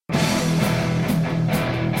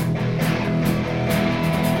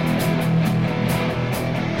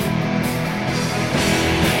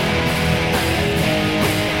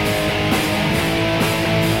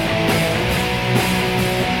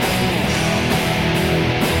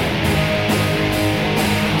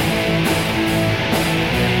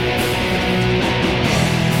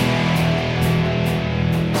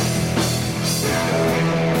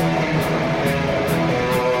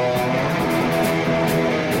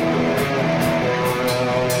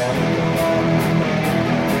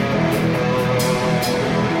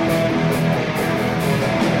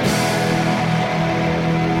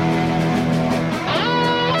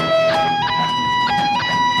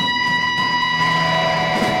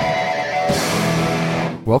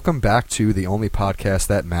Welcome back to the only podcast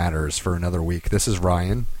that matters for another week. This is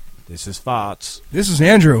Ryan. This is Fox. This is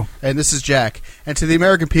Andrew. And this is Jack. And to the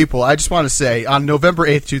American people, I just want to say, on November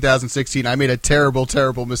 8th, 2016, I made a terrible,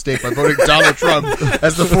 terrible mistake by voting Donald Trump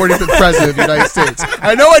as the 45th president of the United States.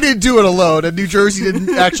 I know I didn't do it alone, and New Jersey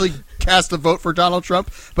didn't actually cast a vote for Donald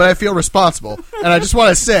Trump, but I feel responsible. And I just want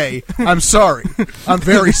to say, I'm sorry. I'm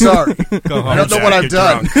very sorry. Go home, I don't know Jack, what I've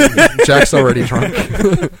done. Jack's already drunk.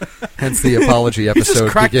 Hence the apology episode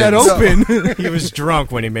Just cracked that begins. open. He was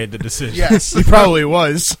drunk when he made the decision. Yes. He probably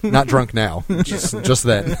was. Not drunk now. Just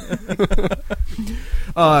then.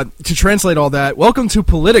 To translate all that, welcome to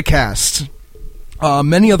PolitiCast.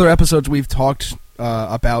 Many other episodes we've talked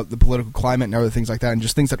about the political climate and other things like that, and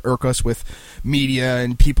just things that irk us with media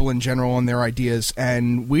and people in general and their ideas.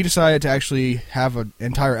 And we decided to actually have an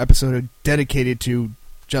entire episode dedicated to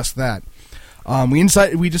just that. We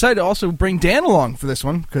decided to also bring Dan along for this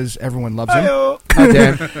one because everyone loves him. Hi,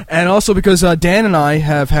 Dan. And also because Dan and I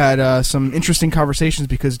have had some interesting conversations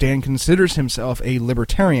because Dan considers himself a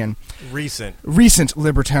libertarian. Recent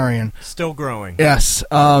libertarian. Still growing. Yes.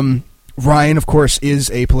 Ryan, of course,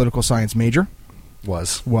 is a political science major.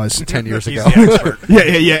 Was 10 years He's ago. the expert.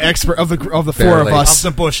 Yeah, expert of the four of Barely. us.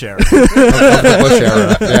 Of the Bush era. Of the Bush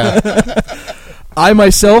era. Yeah. I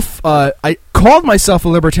myself, I called myself a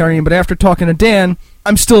libertarian, but after talking to Dan,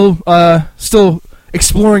 I'm still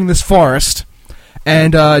exploring this forest.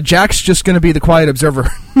 And Jack's just going to be the quiet observer.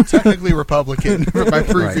 Technically Republican for my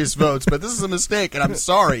previous votes, but this is a mistake, and I'm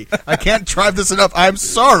sorry. I can't drive this enough. I'm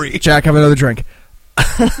sorry. Jack, have another drink.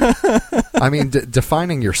 I mean,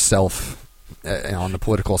 defining yourself on the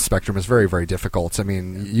political spectrum is very, very difficult. I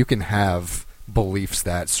mean, you can have beliefs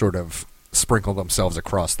that sort of sprinkle themselves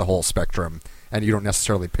across the whole spectrum, and you don't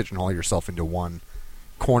necessarily pigeonhole yourself into one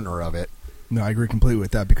corner of it. No, I agree completely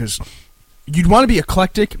with that because you'd want to be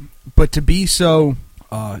eclectic, but to be so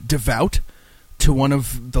devout to one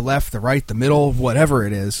of the left, the right, the middle, whatever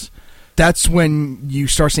it is, that's when you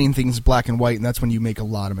start seeing things black and white, and that's when you make a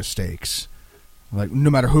lot of mistakes. Like, no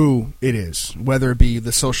matter who it is, whether it be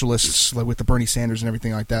the socialists like with the Bernie Sanders and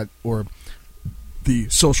everything like that, or the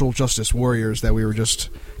social justice warriors that we were just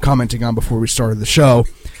commenting on before we started the show,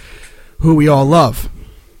 who we all love,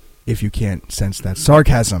 if you can't sense that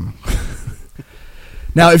sarcasm.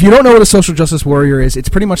 Now, if you don't know what a social justice warrior is, it's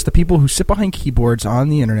pretty much the people who sit behind keyboards on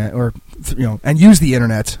the internet, or and use the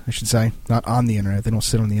internet, I should say, not on the internet. They don't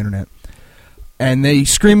sit on the internet. And they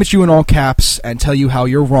scream at you in all caps and tell you how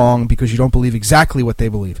you're wrong because you don't believe exactly what they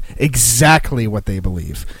believe. Exactly what they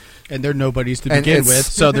believe. And they're nobodies to begin with,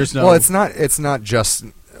 so there's no... Well, it's not just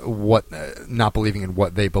what not believing in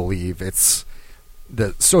what they believe. It's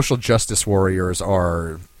the social justice warriors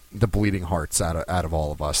are the bleeding hearts out of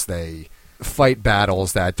all of us. They fight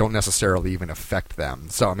battles that don't necessarily even affect them.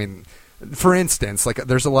 So, I mean, for instance, like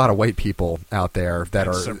there's a lot of white people out there that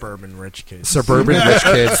are suburban rich kids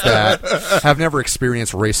that have never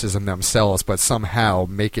experienced racism themselves, but somehow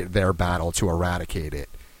make it their battle to eradicate it.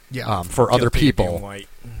 Yeah, for other people. White.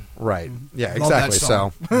 Right. Yeah, Love exactly.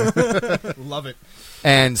 that song. Love it.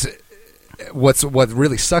 And what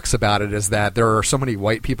really sucks about it is that there are so many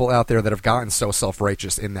white people out there that have gotten so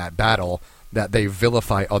self-righteous in that battle that they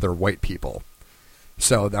vilify other white people.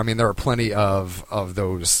 So, I mean, there are plenty of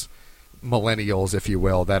those millennials, if you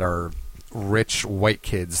will, that are rich white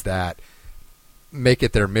kids that make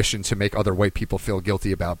it their mission to make other white people feel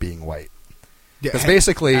guilty about being white. Because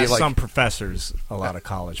basically, As like some professors, a lot of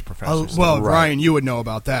college professors. Well, Right. Ryan, you would know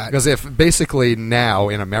about that. Because if basically now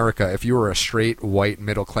in America, if you were a straight white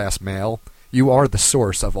middle class male, you are the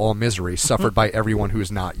source of all misery suffered by everyone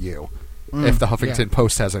who's not you. If the Huffington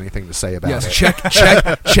Post has anything to say about it,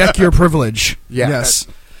 check your privilege. Yeah. Yes.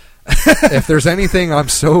 If there's anything I'm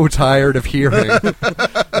so tired of hearing,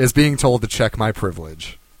 is being told to check my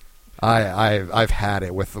privilege. I've had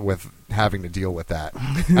it with having to deal with that,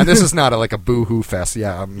 and this is not like a boo-hoo fest.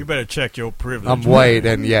 Yeah, You better check your privilege. I'm white,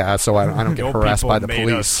 and so I don't get Your harassed by the people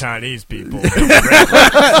made us police. Chinese people.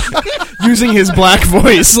 Using his black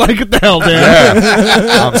voice, like what the hell, Dan?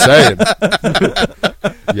 Yeah, I'm saying.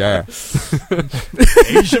 Yeah,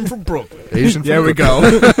 Asian from Brooklyn. Asian. There we go.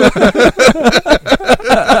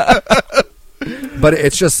 But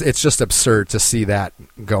it's just absurd to see that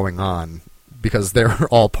going on because they're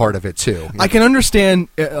all part of it too. I can understand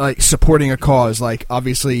like supporting a cause. Like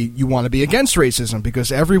obviously, you want to be against racism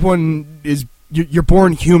because everyone is you're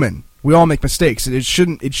born human. We all make mistakes. It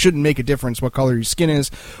shouldn't make a difference what color your skin is,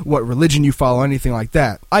 what religion you follow, anything like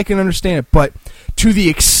that. I can understand it, but to the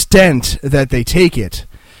extent that they take it,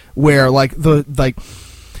 where like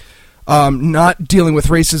not dealing with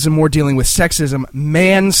racism, more dealing with sexism,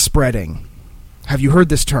 manspreading. Have you heard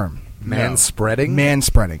this term? Man-spreading?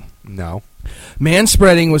 Man-spreading. No.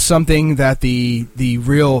 Man-spreading was something that the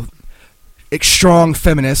real strong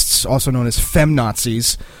feminists, also known as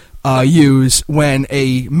feminazis, use when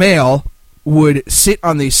a male would sit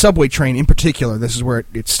on the subway train in particular, this is where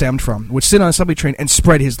it stemmed from, would sit on a subway train and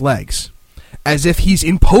spread his legs, as if he's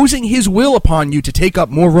imposing his will upon you to take up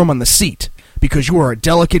more room on the seat, because you are a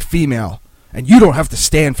delicate female, and you don't have to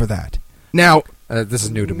stand for that. Now... this is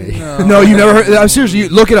new to me. No, you never heard... seriously, you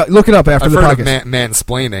look it up after I've the heard podcast. of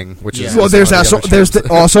mansplaining, which is... Well, there's also,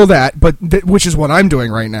 also that, but which is what I'm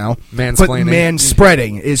doing right now. Mansplaining. But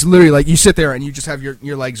man-spreading is literally like you sit there and you just have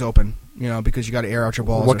your legs open, because you got to air out your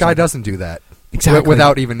balls. What guy doesn't do that? Exactly.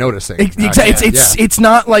 Without even noticing. It's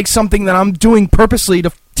not like something that I'm doing purposely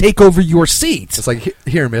to take over your seat. It's like,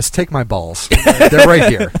 here, miss, take my balls. They're right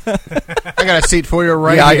here. I got a seat for you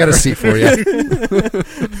right here. here. I got a seat for you.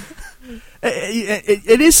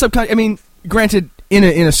 It is some kind. I mean, granted, in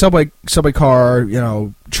a subway car,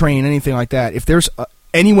 train, anything like that. If there's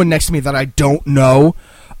anyone next to me that I don't know,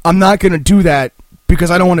 I'm not going to do that because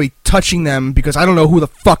I don't want to be touching them because I don't know who the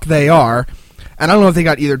fuck they are, and I don't know if they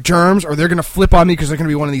got either germs or they're going to flip on me because they're going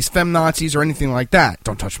to be one of these feminazis or anything like that.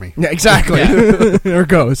 Don't touch me. Yeah, exactly. There it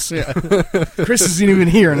goes. Yeah. Chris isn't even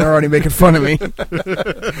here, and they're already making fun of me.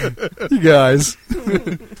 You guys.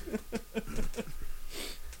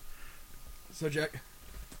 So, Jack,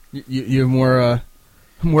 you have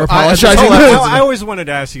more apologizing. I always wanted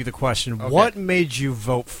to ask you the question: okay. What made you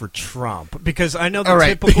vote for Trump? Because I know the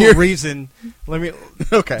typical reason.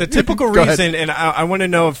 The typical reason, and I want to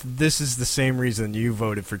know if this is the same reason you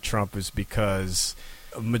voted for Trump, is because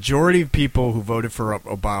a majority of people who voted for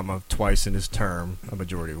Obama twice in his term, a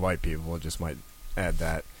majority of white people, I just might add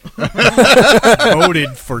that,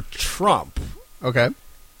 voted for Trump. Okay,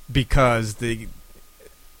 because the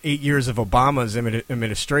 8 years of Obama's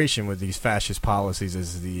administration with these fascist policies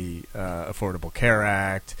as the Affordable Care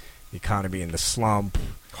Act, the economy in the slump.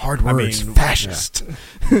 Hard words, fascist.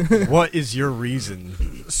 Yeah. What is your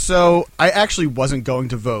reason? So I actually wasn't going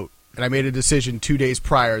to vote, and I made a decision 2 days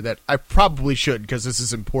prior that I probably should because this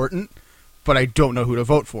is important, but I don't know who to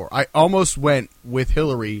vote for. I almost went with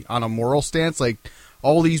Hillary on a moral stance, like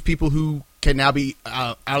all these people who can now be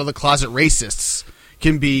out of the closet racists.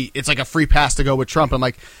 It's like a free pass to go with Trump. I'm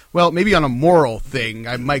like, well, maybe on a moral thing,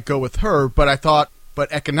 I might go with her, but I thought,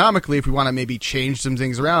 but economically, if we want to maybe change some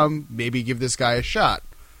things around, maybe give this guy a shot.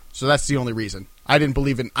 So that's the only reason. I didn't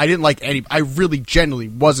like I really genuinely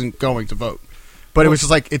wasn't going to vote. But it was just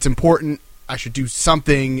like, it's important, I should do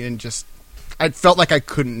something, and just, I felt like I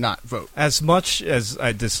couldn't not vote. As much as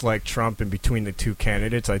I dislike Trump in between the two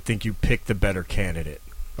candidates, I think you picked the better candidate.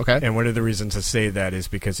 Okay. And one of the reasons I say that is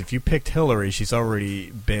because if you picked Hillary, she's already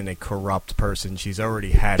been a corrupt person. She's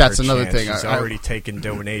already had That's her another chance. thing. She's already taken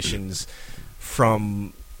donations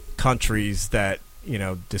from countries that,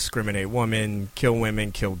 discriminate women,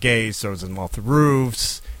 kill gays, throws them off the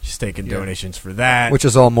roofs. She's taken donations for that. Which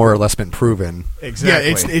has all more or less been proven. Exactly.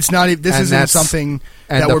 Yeah, it's not. This isn't something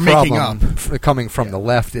that we're making up. Coming from the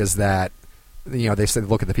left is that, they said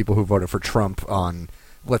look at the people who voted for Trump on,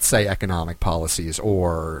 let's say, economic policies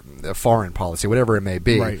or foreign policy, whatever it may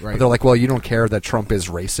be. Right. But they're like, well, you don't care that Trump is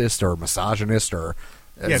racist or misogynist or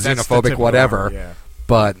xenophobic, typical, whatever. Yeah.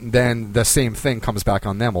 But then the same thing comes back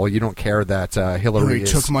on them. Well, you don't care that Hillary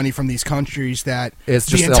took money from these countries that it's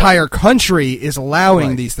the just entire country is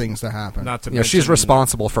allowing these things to happen. Not to mention, she's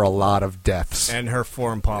responsible for a lot of deaths. And her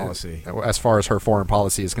foreign policy. As far as her foreign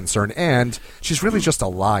policy is concerned. And she's really just a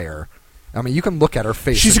liar. I mean, you can look at her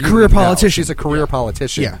face. She's a career politician. She's a career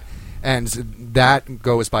politician. Yeah. And that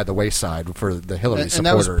goes by the wayside for the Hillary supporters. And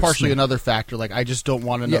that was partially another factor. Like, I just don't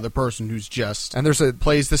want another person who's just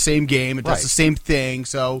plays the same game and does the same thing.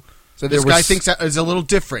 So this guy thinks that is a little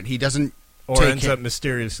different. He doesn't ends up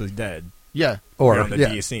mysteriously dead. Yeah. Or on the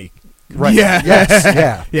DSE. Right. Yeah. Yes.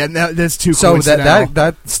 Yeah. Yeah. That's too. So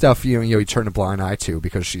that stuff you turn a blind eye to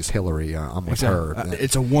because she's Hillary. I'm with her.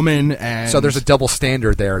 It's a woman, and so there's a double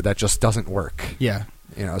standard there that just doesn't work. Yeah.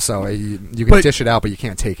 So you can dish it out, but you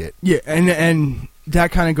can't take it. Yeah, and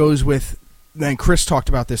that kind of goes with. And Chris talked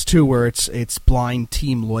about this too, where it's blind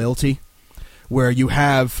team loyalty, where you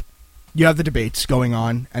have the debates going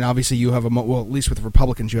on, and obviously you have at least with the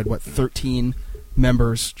Republicans, you had 13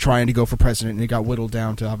 members trying to go for president, and it got whittled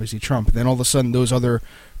down to obviously Trump. And then all of a sudden, those other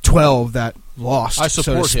 12 that lost, I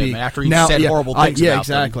support so to speak, him after he said horrible things. Yeah, about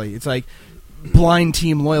exactly. them. It's like blind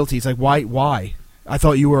team loyalty. It's like why? I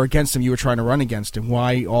thought you were against him. You were trying to run against him.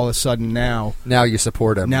 Why all of a sudden now? Now you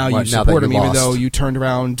support him. Now you support him, even though you turned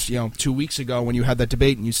around 2 weeks ago when you had that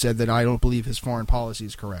debate and you said that I don't believe his foreign policy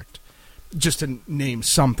is correct. Just to name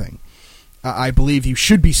something, I believe you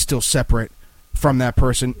should be still separate from that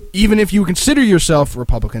person, even if you consider yourself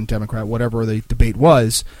Republican, Democrat, whatever the debate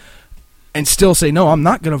was, and still say, no, I'm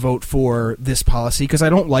not going to vote for this policy because I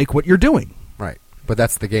don't like what you're doing. Right. But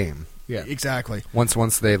that's the game. Yeah, exactly.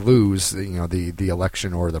 Once they lose, the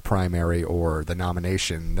election or the primary or the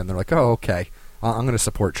nomination, then they're like, oh, okay, I'm going to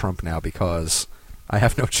support Trump now because I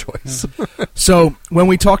have no choice. So when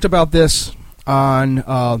we talked about this on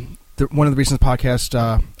one of the recent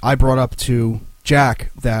podcasts, I brought up to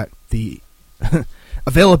Jack that the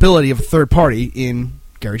availability of a third party in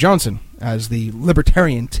Gary Johnson as the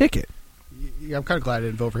Libertarian ticket. Yeah, I'm kind of glad I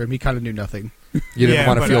didn't vote for him. He kind of knew nothing. You didn't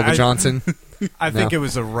want to field the Johnson? I think it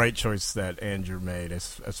was the right choice that Andrew made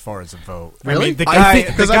as far as a vote. Really? I mean, the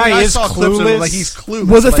guy is clueless. Like he's clueless.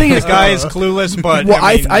 Well, the thing is, the guy is clueless. But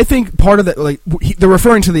I think part of that, they're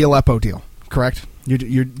referring to the Aleppo deal, correct?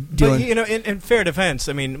 You're dealing. But, in fair defense,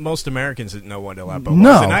 I mean, most Americans didn't know what Aleppo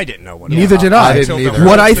was, and I didn't know what. Neither did I. Didn't either.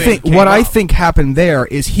 What I think happened there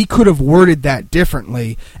is he could have worded that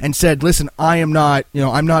differently and said, "Listen, I'm not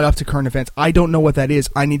up to current events. I don't know what that is.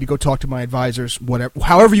 I need to go talk to my advisors. Whatever,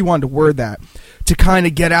 however you wanted to word that, to kind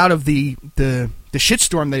of get out of the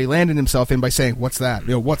shitstorm that he landed himself in by saying, "What's that?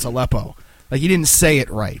 What's Aleppo?" Like he didn't say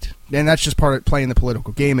it right, and that's just part of playing the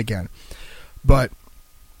political game again. But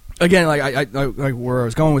again, like where I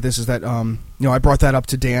was going with this is that I brought that up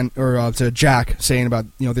to Dan or to Jack, saying about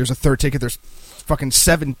there's a third ticket. There's fucking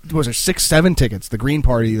 7 tickets. The Green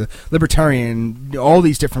Party, the Libertarian, all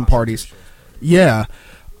these different parties. Yeah,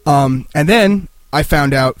 and then I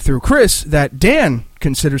found out through Chris that Dan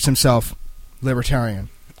considers himself Libertarian.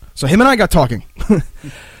 So him and I got talking.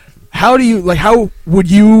 How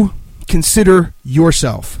would you consider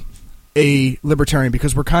yourself a Libertarian?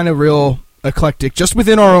 Because we're kind of real eclectic. Just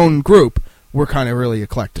within our own group, we're kind of really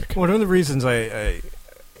eclectic. One of the reasons I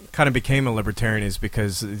kind of became a Libertarian is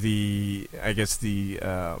because the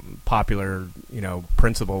popular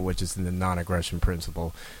principle, which is the non-aggression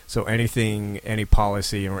principle. So any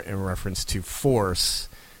policy in reference to force,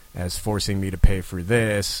 as forcing me to pay for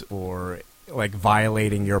this, or like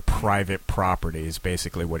violating your private property, is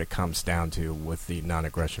basically what it comes down to with the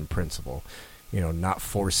non-aggression principle. Not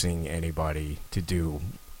forcing anybody to do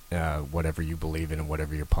whatever you believe in and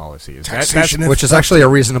whatever your policy is. Which is actually a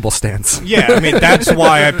reasonable stance. Yeah, I mean, that's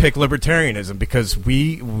why I pick libertarianism, because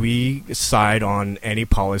we side on any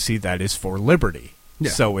policy that is for liberty. Yeah.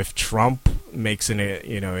 So if Trump makes an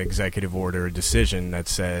executive order, a decision that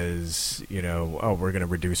says, we're going to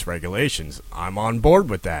reduce regulations, I'm on board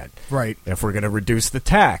with that. Right. If we're going to reduce the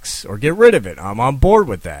tax or get rid of it, I'm on board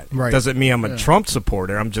with that. Right. Doesn't mean I'm a Trump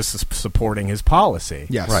supporter. I'm just supporting his policy.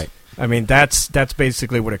 Yes. Right. I mean, that's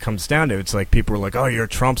basically what it comes down to. It's like people are like, "Oh, you're a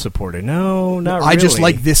Trump supporter." No, not really. I just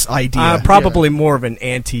like this idea. Probably more of an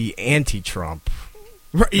anti-Trump.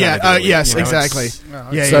 Yes, exactly.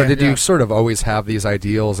 Did you sort of always have these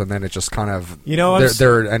ideals, and then it just kind of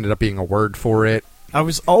there ended up being a word for it? I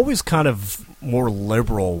was always kind of more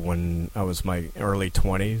liberal when I was my early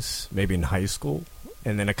 20s, maybe in high school,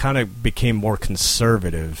 and then I kind of became more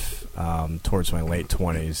conservative towards my late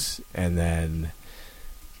 20s, and then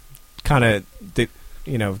kind of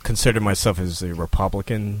considered myself as a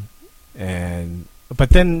Republican, but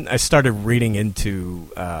then I started reading into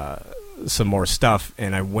some more stuff,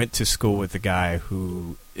 and I went to school with a guy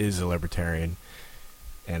who is a libertarian,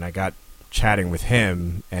 and I got chatting with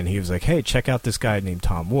him, and he was like, "Hey, check out this guy named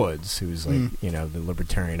Tom Woods, who's like the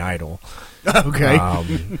libertarian idol."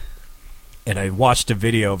 Okay. And I watched a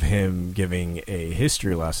video of him giving a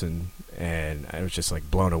history lesson, and I was just like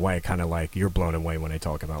blown away, kind of like you're blown away when I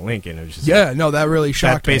talk about Lincoln. It was just that really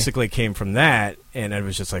shocked me. That basically came from that, and I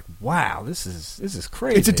was just like, wow, this is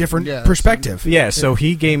crazy. It's a different perspective. Yeah, so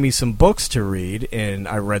he gave me some books to read, and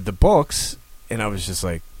I read the books, and I was just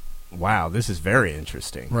like, wow, this is very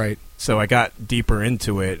interesting. Right. So I got deeper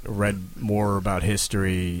into it, read more about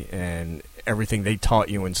history, and everything they taught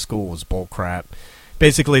you in school was bullcrap.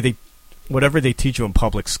 Basically, whatever they teach you in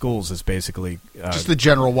public schools is basically just the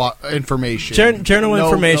general information. General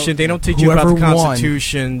information. They don't teach you about the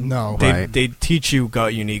Constitution. No, they teach you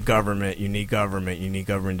you need government. You need government. You need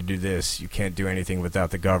government to do this. You can't do anything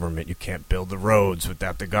without the government. You can't build the roads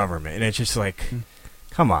without the government. And it's just like,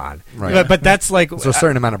 come on. Right. But that's like there's a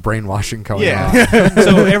certain amount of brainwashing going on.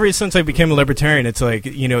 So ever since I became a libertarian, it's like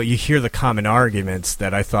you hear the common arguments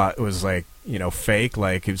that I thought was like fake.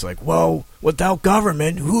 Like it was like, whoa, without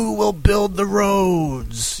government, who will build the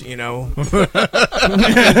roads? And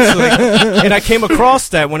I came across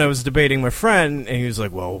that when I was debating my friend, and he was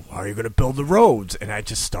like, well, how are you going to build the roads? And I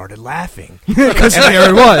just started laughing. Because there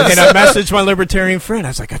it was. And I messaged my libertarian friend. I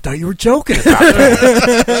was like, I thought you were joking about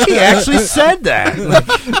that. He actually said that.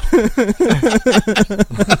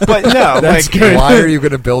 But no. That's good. Why are you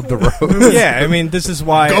going to build the roads? Yeah, I mean, this is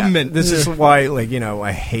why. Government. This is why,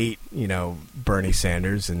 I hate, Bernie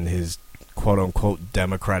Sanders and his quote-unquote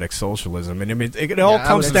democratic socialism. And I mean, it all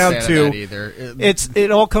comes down to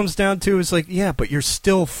it all comes down to is like, yeah, but you're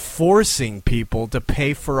still forcing people to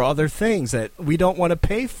pay for other things that we don't want to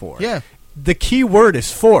pay for. Yeah. The key word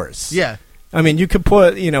is force. Yeah. I mean, you could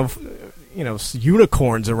put,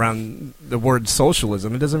 unicorns around the word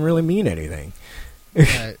socialism. It doesn't really mean anything.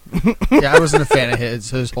 Yeah, I wasn't a fan of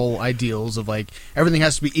his whole ideals of like everything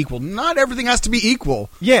has to be equal. Not everything has to be equal.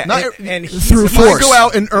 Yeah, and through if force. I go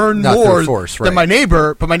out and earn Not more force, right. than my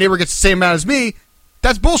neighbor, but my neighbor gets the same amount as me,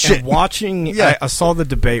 that's bullshit. And watching, Yeah. I saw the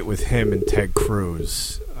debate with him and Ted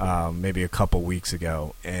Cruz maybe a couple weeks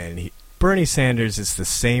ago, and Bernie Sanders is the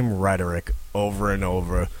same rhetoric over and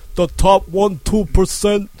over. The top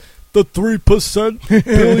 1-2%. The 3%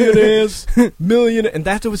 billionaires, and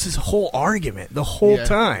that was his whole argument the whole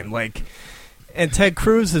time. Like, and Ted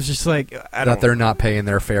Cruz is just like, that they're not paying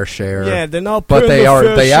their fair share. Yeah, they're not. But they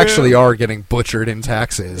are. They share. Actually are getting butchered in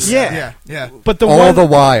taxes. Yeah. But the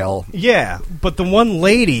while. Yeah, but the one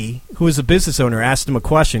lady who is a business owner asked him a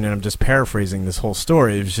question, and I'm just paraphrasing this whole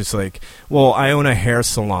story. It was just like, well, I own a hair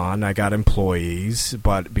salon. I got employees,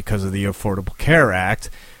 but because of the Affordable Care Act,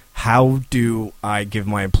 how do I give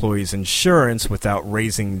my employees insurance without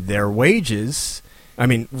raising their wages? I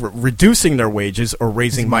mean, reducing their wages or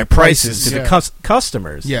raising my prices to the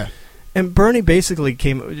customers. Yeah. And Bernie basically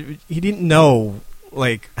he didn't know,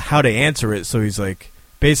 like, how to answer it, so he's like,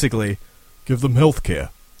 basically, give them health care.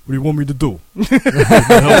 What do you want me to do?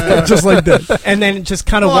 Just like that. And then just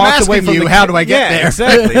kind of walked away from how do I get there?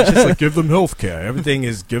 Exactly. It's just like, give them health care. Everything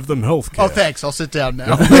is give them health care. Oh, thanks. I'll sit down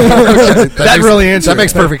now. that really answers. That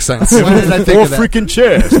makes perfect sense. When did I think Four of that? freaking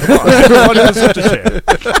chairs. Come on. Everybody has such a chair.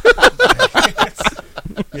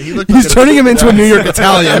 Yeah, He's turning him into a New York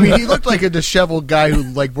Italian. I mean, he looked like a disheveled guy who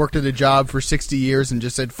like worked at a job for 60 years and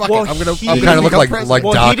just said, "Fuck it, I'm gonna." He kind of looked like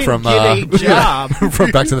Doc from a job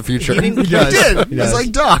from Back to the Future. He did. He's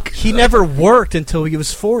like Doc. He never worked until he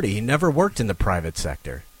was 40. He never worked in the private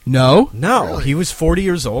sector. No, Really? He was 40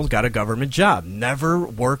 years old, got a government job, never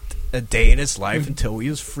worked a day in his life until he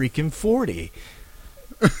was freaking 40.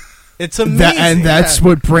 It's amazing. and that's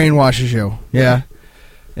what brainwashes you. Yeah.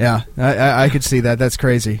 Yeah, I could see that. That's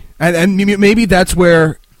crazy. And maybe that's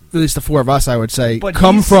where, at least the four of us, I would say, but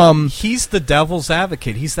come from. He's the devil's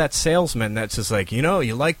advocate. He's that salesman that's just like,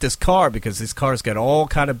 you like this car because this car's got all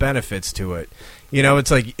kind of benefits to it.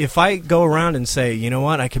 It's like, if I go around and say, you know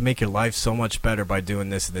what, I can make your life so much better by doing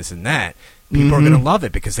this, this, and that, people are going to love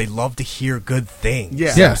it because they love to hear good things.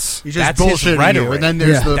 Yeah. Yes. He's just That's his bullshitting rhetoric. you, and then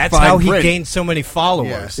there's the That's fine how he print. gained so many followers.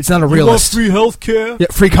 Yeah. It's not a You want realist. free health care? Yeah,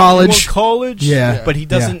 free college. You want college? Yeah. But he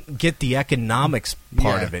doesn't get the economics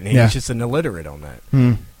part Yeah. of it. He's just an illiterate on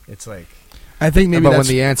that. It's like... I think maybe but when that's...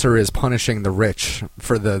 the answer is punishing the rich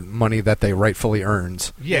for the money that they rightfully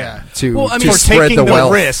earned, Yeah. to For spread taking the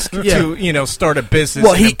wealth, risk to start a business.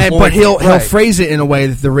 Well, but he'll Right. phrase it in a way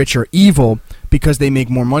that the rich are evil because they make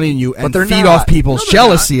more money than you, and they're feed not. off people's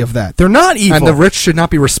jealousy of that. They're not evil. and the rich should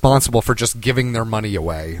not be responsible for just giving their money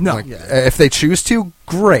away. No. If they choose to,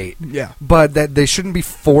 great. Yeah. But that they shouldn't be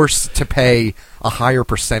forced to pay a higher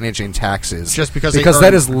percentage in taxes Just because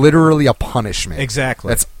that is literally a punishment. Exactly.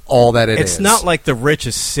 That's all that It's is. not like the rich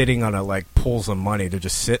is sitting on pools of money. They're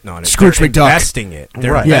just sitting on it. Scrooge They're McDuck. investing it.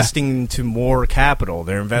 They're Right. investing into more capital.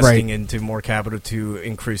 They're investing Right. into more capital to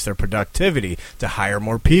increase their productivity, to hire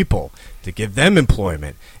more people, to give them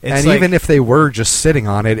employment. It's and like, even if they were just sitting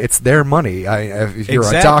on it, it's their money. If you're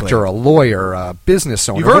Exactly. a doctor, a lawyer, a business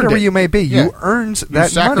owner, You've earned whatever it. you may be, Yeah. you earned You that money.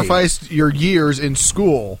 sacrificed your years in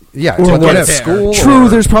school. Yeah, Or to get whatever. school. True, or-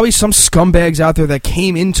 there's probably some scumbags out there that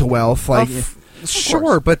came into wealth, like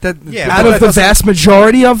Sure, but that out of the vast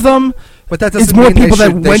majority of them. But that doesn't It's more mean they people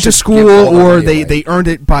that should- they went to should school give all the or money away. they earned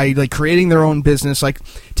it by like creating their own business. Like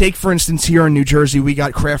take for instance here in New Jersey, we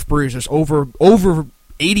got craft breweries. There's over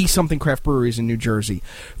 80 something craft breweries in New Jersey.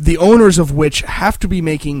 The owners of which have to be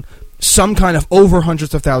making some kind of over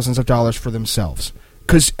hundreds of thousands of dollars for themselves.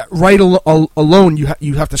 Because alone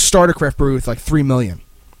you have to start a craft brewery with like $3 million.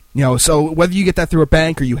 So whether you get that through a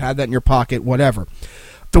bank or you have that in your pocket, whatever.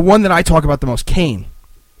 The one that I talk about the most, Kane.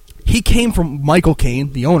 He came from, Michael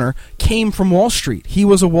Kane, the owner, came from Wall Street. He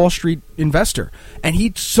was a Wall Street investor. And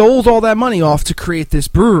he sold all that money off to create this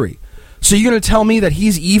brewery. So you're going to tell me that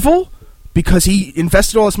he's evil because he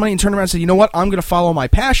invested all this money and turned around and said, you know what, I'm going to follow my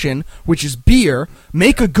passion, which is beer,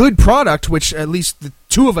 make a good product, which at least the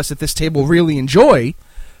two of us at this table really enjoy,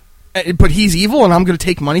 but he's evil and I'm going to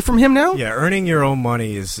take money from him now? Yeah, earning your own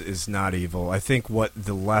money is not evil. I think what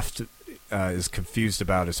the left is confused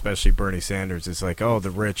about, especially Bernie Sanders, is like, oh, the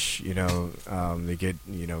rich, they get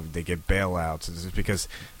bailouts. It's because,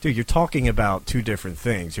 dude, you're talking about two different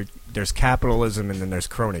things. There's capitalism and then there's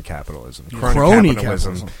crony capitalism. Crony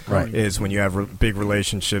capitalism is when you have big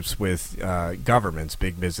relationships with governments,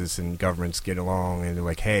 big business and governments get along and they're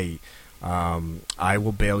like, hey, I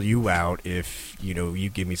will bail you out if you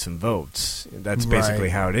give me some votes. That's basically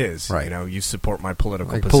how it is. Right. You support my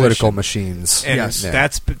political position. Political machines. And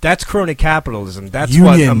that's crony capitalism. That's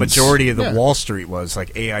Unions. What a majority of the Wall Street was,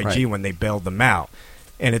 like AIG when they bailed them out.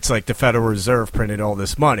 And it's like the Federal Reserve printed all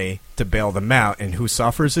this money to bail them out, and who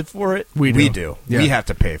suffers it for it? We do. Yeah. We have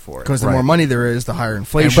to pay for it because the more money there is, the higher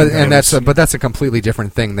inflation. But that's a completely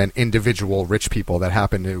different thing than individual rich people that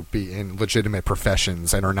happen to be in legitimate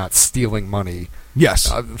professions and are not stealing money.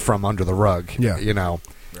 Yes. From under the rug. Yeah.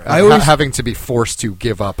 Having to be forced to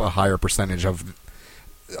give up a higher percentage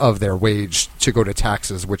of their wage to go to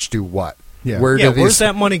taxes, which do what? Yeah. Where's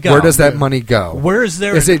that money go? Where does that money go? Where is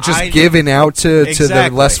there? Is it just given out to the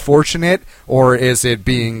less fortunate, or is it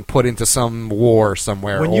being put into some war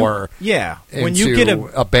somewhere, when you get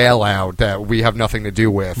a bailout that we have nothing to do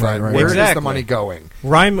with? Right. Where is the money going?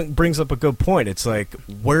 Ryan brings up a good point. It's like,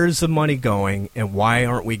 where's the money going, and why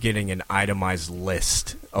aren't we getting an itemized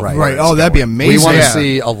list? Right. Oh, that'd be amazing. We want to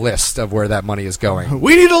see a list of where that money is going.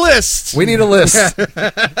 We need a list.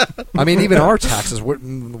 I mean, even our taxes,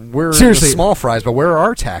 we're seriously small fries, but where are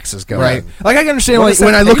our taxes going? Right. Like, I can understand, like,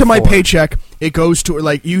 when I look at my paycheck, it goes to,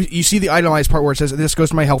 like, you see the itemized part where it says, this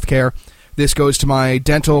goes to my health care, this goes to my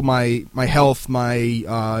dental, my health,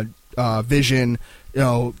 my vision,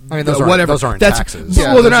 I mean, those aren't taxes.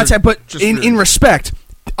 Well, they're not taxes, but in respect,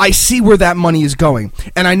 I see where that money is going,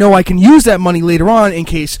 and I know I can use that money later on in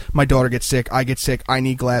case my daughter gets sick, I get sick, I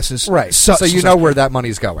need glasses. Right. So you know where that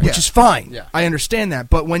money's going. Which is fine. Yeah. I understand that.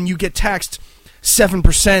 But when you get taxed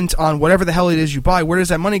 7% on whatever the hell it is you buy, where does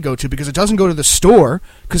that money go to? Because it doesn't go to the store,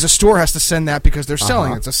 because the store has to send that because they're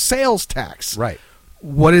selling. It's a sales tax. Right.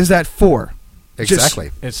 What is that for?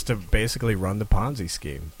 Exactly. It's to basically run the Ponzi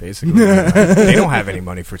scheme. Basically, they don't have any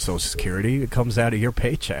money for Social Security. It comes out of your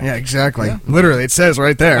paycheck. Yeah, exactly. Yeah. Literally, it says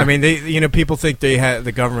right there. I mean, people think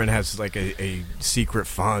the government has like a secret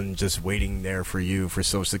fund just waiting there for you for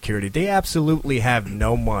Social Security. They absolutely have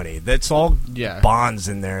no money. That's all bonds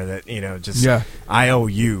in there that just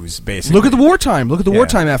IOUs basically. Look at the wartime. Look at the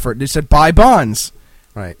wartime effort. They said buy bonds,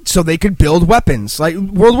 right? So they could build weapons. Like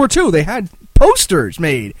World War II, they had posters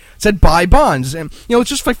made, said buy bonds, and it's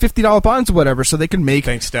just like $50 bonds or whatever, so they can make.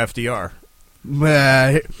 Thanks to FDR.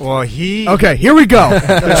 Well, okay, here we go.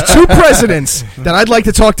 There's two presidents that I'd like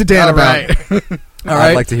to talk to Dan about. All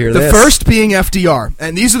right, I'd like to hear this. The first being FDR,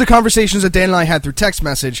 and these are the conversations that Dan and I had through text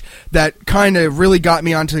message that kind of really got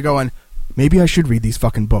me onto going, maybe I should read these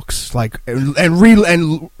fucking books, like, and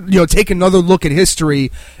take another look at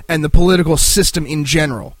history and the political system in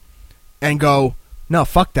general, and go, no,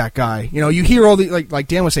 fuck that guy. You hear all the, like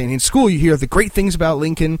Dan was saying, in school you hear the great things about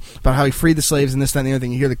Lincoln, about how he freed the slaves and this, that, and the other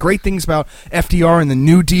thing. You hear the great things about FDR and the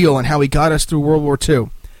New Deal and how he got us through World War II.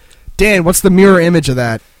 Dan, what's the mirror image of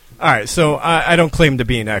that? All right, so I don't claim to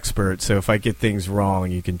be an expert, so if I get things wrong,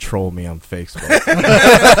 you can troll me on Facebook.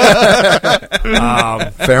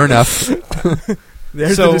 Fair enough.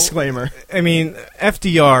 There's the disclaimer. I mean,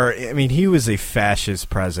 FDR, he was a fascist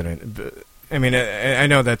president. I mean, I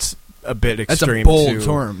know that's a bit extreme. That's a bold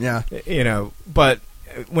term, yeah. But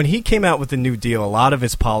when he came out with the New Deal, a lot of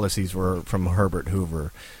his policies were from Herbert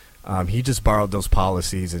Hoover. He just borrowed those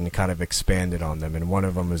policies and kind of expanded on them. And one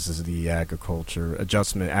of them was the Agriculture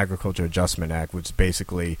Adjustment Act, which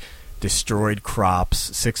basically destroyed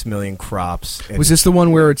crops, 6 million crops. Was this the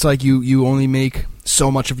one where it's like you only make so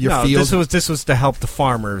much of your field? This was to help the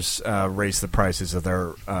farmers raise the prices of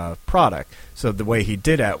their product. So the way he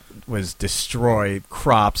did it was destroy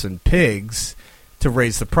crops and pigs to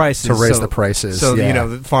raise the prices. So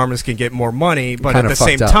the farmers can get more money, but at the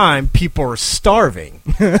same time, people are starving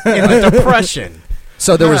in the Depression.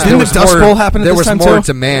 So there was more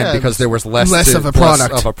demand because there was less of a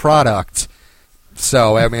product.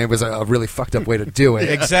 So, it was a really fucked up way to do it.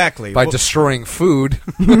 Exactly. By destroying food.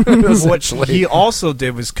 What he also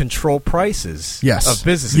did was control prices of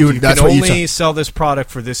businesses. You can only sell this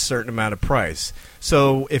product for this certain amount of price.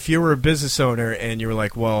 So, if you were a business owner and you were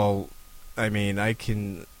like, well, I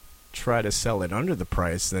can try to sell it under the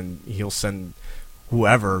price, then he'll send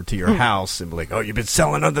whoever to your house and be like, "Oh, you've been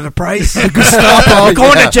selling under the price? Gestapo,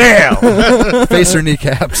 going to jail." Face or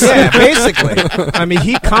kneecaps. Yeah, basically. I mean,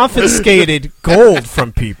 he confiscated gold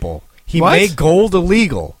from people. He made gold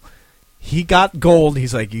illegal. He got gold.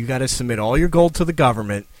 He's like, you got to submit all your gold to the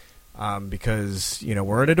government because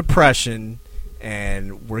we're in a depression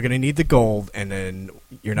and we're going to need the gold, and then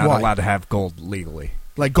you're not allowed to have gold legally.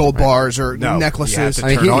 Like gold bars or necklaces. You have to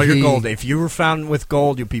turn all your gold. If you were found with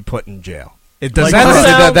gold, you'll be put in jail. Does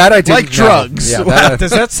that sound like drugs? Yeah,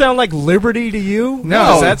 does that sound like liberty to you? No.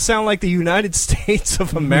 Does that sound like the United States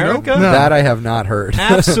of America? No. That I have not heard.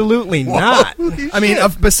 Absolutely not. I mean,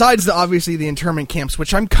 besides obviously the internment camps,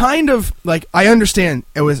 which I'm kind of like, I understand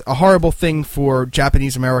it was a horrible thing for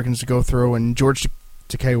Japanese Americans to go through, and George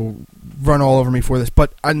Takei will run all over me for this.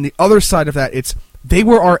 But on the other side of that, they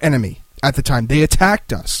were our enemy at the time. They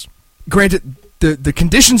attacked us. Granted, the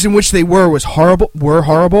conditions in which they were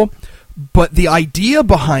horrible. But the idea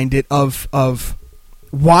behind it of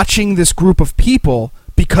watching this group of people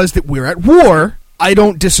because that we're at war, I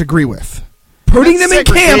don't disagree with. Putting them in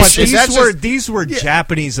camps. These were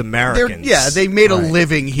Japanese Americans. They made a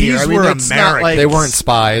living here. These were Americans. They weren't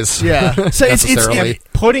spies. Yeah. So necessarily.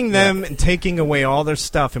 Putting them and taking away all their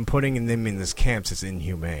stuff and putting them in these camps is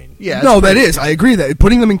inhumane. Yeah. No, that is. I agree that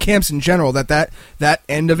putting them in camps in general, that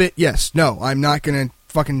end of it, yes. No, I'm not going to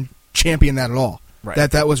fucking champion that at all.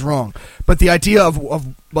 Right. That was wrong. But the idea of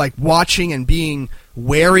like watching and being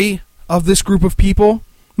wary of this group of people,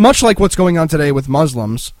 much like what's going on today with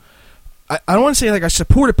Muslims, I don't want to say like I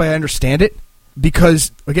support it, but I understand it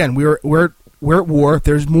because again we're at war.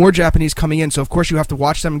 There's more Japanese coming in, so of course you have to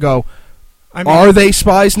watch them and go. Are they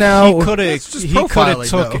spies now? He could have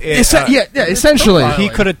took essentially.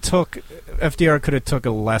 FDR could have took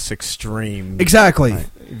a less extreme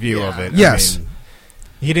view of it. Yes. I mean,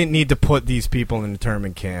 he didn't need to put these people in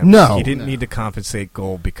internment camps. No. He didn't need to compensate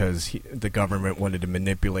gold because the government wanted to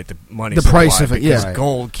manipulate the money the price of it, because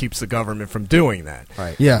gold keeps the government from doing that.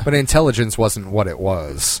 Right. Yeah. But intelligence wasn't what it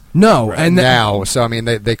was. No. And now, so I mean,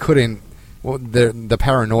 they couldn't. Well, the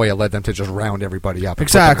paranoia led them to just round everybody up.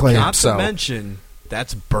 Exactly. Not to mention,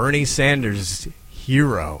 that's Bernie Sanders'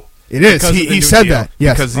 hero. It is. He said that.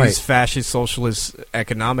 Yes. Because these fascist, socialist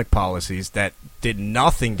economic policies that did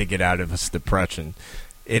nothing to get out of this depression.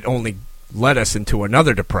 It only led us into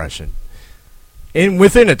another depression,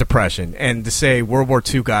 within a depression. And to say World War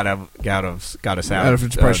II got us out of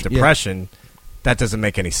depression, that doesn't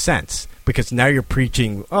make any sense because now you're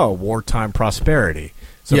preaching wartime prosperity.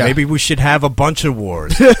 So maybe we should have a bunch of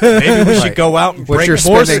wars. Maybe we should go out and break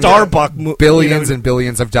more Starbucks billions and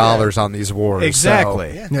billions of dollars on these wars.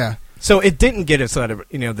 Exactly. So. So it didn't get us out of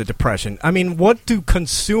the depression. I mean, what do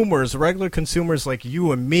regular consumers like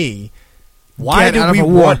you and me? Why do we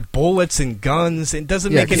want bullets and guns? It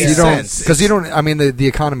doesn't make any sense. Because you don't. I mean, the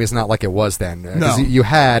economy is not like it was then. No. You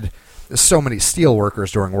had so many steel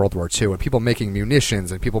workers during World War II, and people making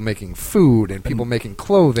munitions, and people making food, and people making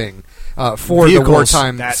clothing for vehicles. The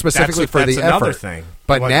wartime, specifically for the effort. Thing.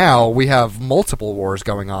 But now we have multiple wars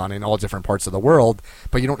going on in all different parts of the world,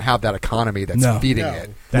 but you don't have that economy that's feeding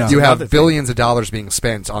it. You have billions of dollars being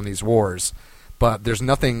spent on these wars. But there's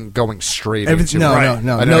nothing going straight into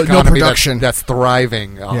no production that's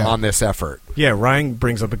thriving on this effort. Yeah, Ryan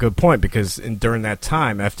brings up a good point because during that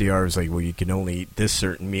time, FDR was like, well, you can only eat this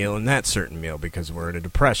certain meal and that certain meal because we're in a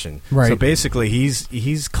depression. Right. So basically,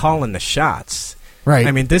 he's calling the shots. Right.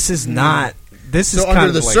 I mean, this is not. This is so kind under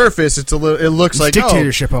of the like, surface, it looks like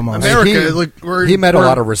dictatorship almost. America. He met a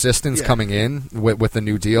lot of resistance coming in with the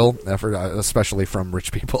New Deal effort, especially from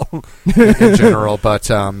rich people in general. But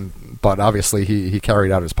obviously he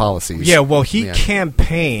carried out his policies. Yeah, well, he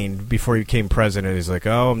campaigned before he became president. He's like,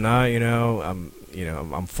 "Oh, I'm not,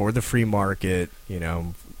 I'm for the free market.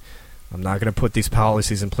 I'm not going to put these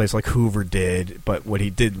policies in place like Hoover did." But what he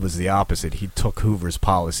did was the opposite. He took Hoover's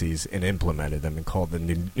policies and implemented them and called the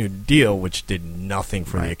New Deal, which did nothing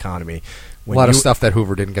for the economy. A lot of stuff that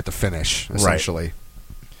Hoover didn't get to finish, essentially. Right.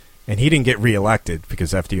 And he didn't get reelected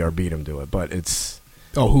because FDR beat him to it. But it's.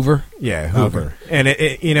 Oh, Hoover? Yeah, Hoover. Okay. And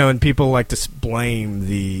and people like to blame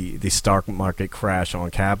the stock market crash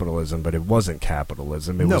on capitalism, but it wasn't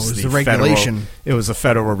capitalism. It was the regulation. It was the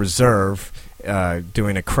Federal Reserve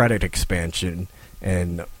doing a credit expansion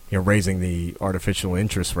and raising the artificial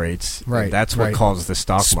interest rates. Right. That's what caused the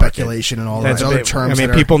stock market. Speculation and all those other terms. I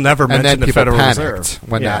mean, people never mentioned the Federal Reserve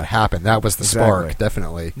when that happened. That was the spark,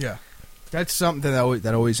 definitely. Yeah. That's something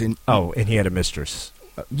that always. Oh, and he had a mistress.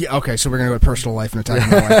 Yeah, okay, so we're going to go with personal life and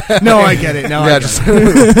attack my wife. No, I get it. No, yeah, I just throw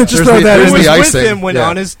that in. Who was the with icing. him when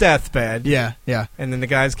on his deathbed. Yeah. And then the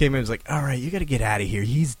guys came in and was like, all right, you got to get out of here.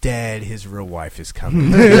 He's dead. His real wife is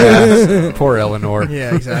coming. Yeah. Poor Eleanor.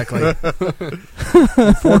 Yeah, exactly.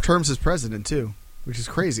 4 terms as president, too, which is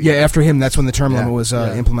crazy. Yeah, after him, that's when the term limit was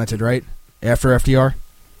implemented, right? After FDR?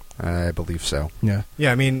 I believe so. Yeah.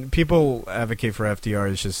 Yeah, I mean, people advocate for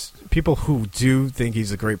FDR. It's just people who do think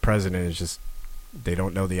he's a great president is just they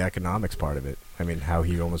don't know the economics part of it. I mean, how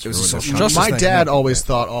he almost ruined the country. My dad always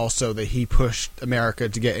thought also that he pushed America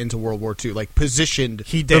to get into World War II, like positioned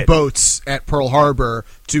the boats at Pearl Harbor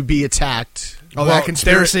to be attacked. Oh, that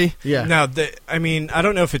conspiracy? Yeah. Now, I mean, I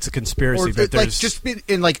don't know if it's a conspiracy, but there's just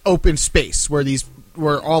in like open space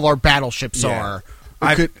where all our battleships are.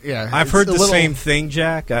 I've heard the same thing,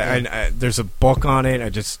 Jack. There's a book on it.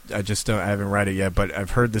 I haven't read it yet, but I've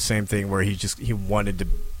heard the same thing where he wanted to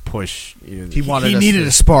push. He needed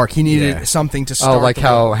a spark. He needed something to start. Oh, like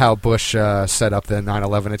how Bush set up the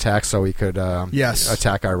 9/11 attack so he could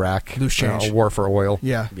attack Iraq. Loose change. A war for oil.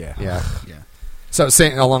 Yeah. So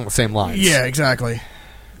along the same lines. Yeah, exactly.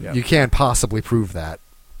 Yeah. You can't possibly prove that.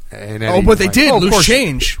 But they did. Loose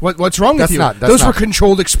change. What's wrong with you? Those were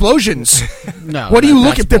controlled explosions. No. What do you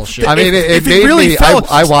look at? I mean, it made really me.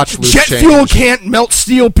 I watched Loose Jet Change. fuel can't melt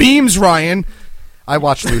steel beams, Ryan. I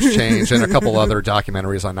watched Loose Change and a couple other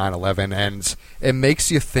documentaries on 9/11, and it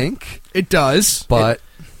makes you think. It does. But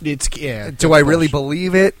do I really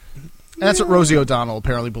believe it? And that's what Rosie O'Donnell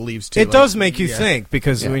apparently believes, too. It does make you think,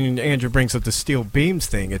 because when Andrew brings up the steel beams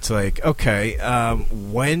thing, it's like, okay,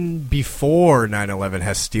 when before 9/11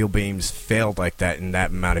 has steel beams failed like that in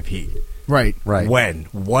that amount of heat? Right. When?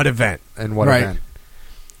 What event? And what event?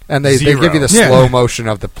 And they give you the slow motion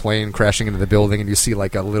of the plane crashing into the building, and you see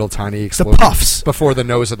like a little tiny explosion. The puffs. Before the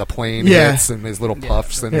nose of the plane hits, and these little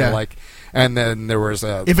puffs, and they're like... And then there was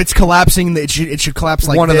if it's collapsing, it should collapse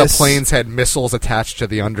like one this. Of the planes had missiles attached to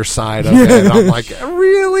the underside of it. And I'm like,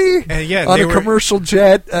 really? On a commercial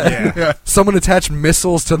jet? Someone attached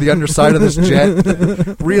missiles to the underside of this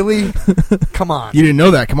jet? Really? Come on. You didn't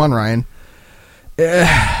know that. Come on, Ryan.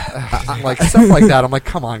 Like stuff like that. I'm like,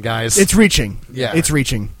 come on, guys. It's reaching. Yeah, it's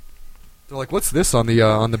reaching. They're like, what's this on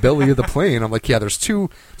the belly of the plane? I'm like, yeah, there's two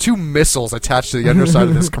missiles attached to the underside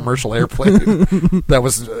of this commercial airplane that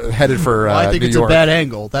was headed for I think New it's York. a bad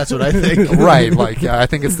angle. That's what I think. Right, like I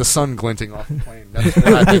think it's the sun glinting off the plane. That's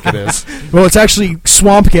what I think it is. Well, it's actually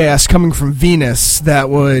swamp gas coming from Venus that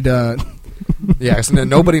would... Yeah, so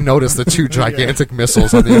nobody noticed the 2 gigantic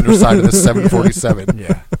missiles on the underside of the 747.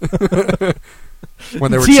 Yeah.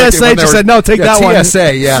 When they were TSA just said, no, take that one.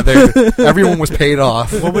 TSA, yeah. Everyone was paid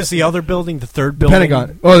off. What was the other building? The third building?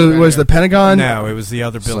 Pentagon. Oh, it was the Pentagon? No, it was the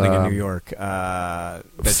other building in New York.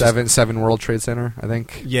 7 World Trade Center, I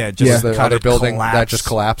think. Yeah, just the other building that just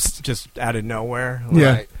collapsed. Just out of nowhere.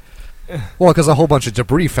 Yeah. Right. Well, because a whole bunch of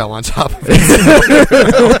debris fell on top of it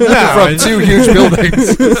from 2 huge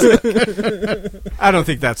buildings. I don't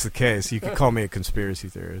think that's the case. You could call me a conspiracy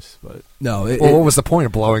theorist, but no. What was the point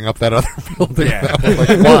of blowing up that other building? Yeah. Like,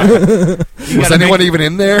 why? Was anyone even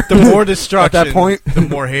in there? The more destruction, at that point, the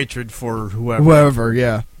more hatred for whoever. Whoever,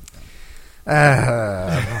 yeah.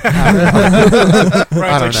 I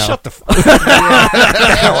don't know. Shut the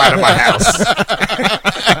hell out of my house.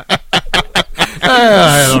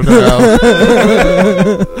 I don't know.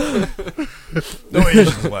 No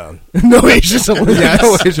Asians allowed. No Asians allowed. Yes.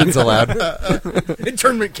 No Asians allowed.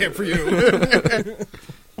 Internment camp for you.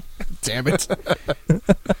 Damn it.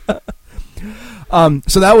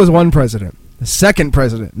 So that was one president. The second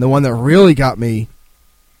president, the one that really got me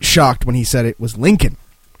shocked when he said it, was Lincoln.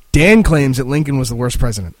 Dan claims that Lincoln was the worst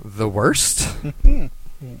president. The worst?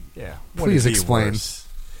 Yeah. Please explain.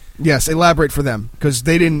 Yes, elaborate for them, because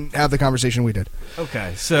they didn't have the conversation we did.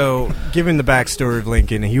 Okay, so given the backstory of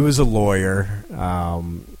Lincoln, he was a lawyer,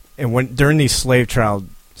 and during these slave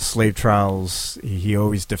trials, he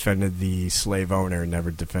always defended the slave owner and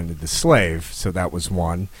never defended the slave, so that was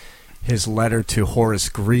one. His letter to Horace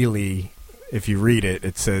Greeley, if you read it,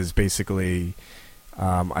 it says basically,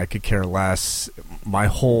 I could care less. My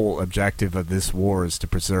whole objective of this war is to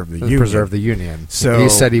preserve the Union. Preserve the Union. So he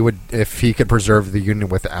said he would, if he could preserve the Union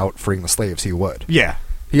without freeing the slaves, he would. Yeah.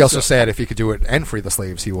 He also said if he could do it and free the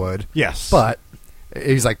slaves, he would. Yes. But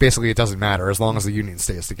he's like, basically, it doesn't matter as long as the Union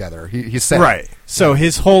stays together. He said right. So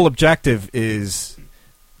his whole objective is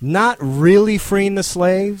not really freeing the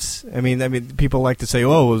slaves. I mean, people like to say,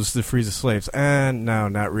 "Oh, it was to free the slaves." No,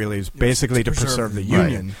 not really. It's basically to preserve the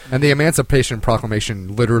Union. Right. And the Emancipation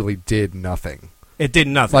Proclamation literally did nothing. It did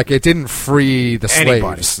nothing. Like, it didn't free the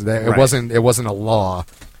slaves. Anybody. It wasn't a law.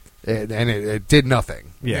 it did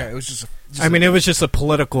nothing. Yeah, it was just. It was just a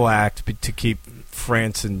political act to keep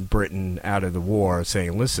France and Britain out of the war,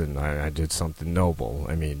 saying, "Listen, I did something noble."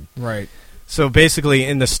 Right. So basically,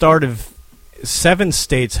 in the start of 7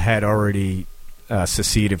 states had already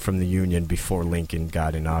seceded from the Union before Lincoln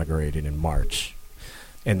got inaugurated in March,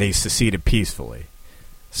 and they seceded peacefully.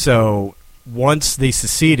 So once they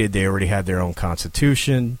seceded, they already had their own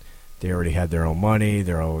constitution. They already had their own money,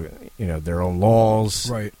 their own laws.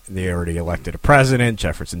 Right. They already elected a president,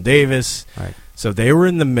 Jefferson Davis. Right. So they were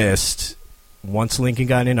in the midst, once Lincoln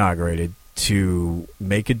got inaugurated, to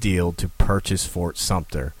make a deal to purchase Fort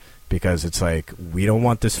Sumter, because it's like, we don't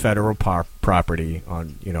want this federal property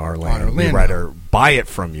on our land. We'd rather buy it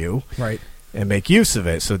from you, right, and make use of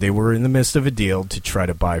it. So they were in the midst of a deal to try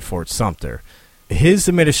to buy Fort Sumter. His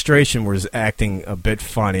administration was acting a bit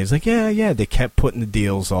funny. He's like, yeah. They kept putting the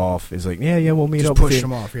deals off. He's like, yeah, we'll meet up. Pushing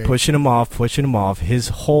them off. Yeah. Pushing them off. His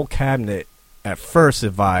whole cabinet at first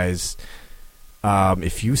advised,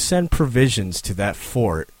 if you send provisions to that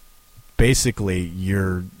fort, basically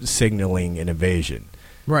you're signaling an invasion.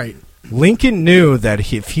 Right. Lincoln knew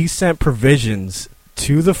that if he sent provisions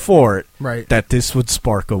to the fort, right, that this would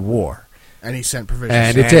spark a war. And he sent provisions.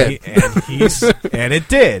 And it did. And it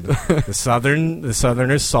did. The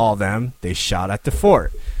Southerners saw them. They shot at the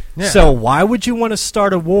fort. Yeah. So why would you want to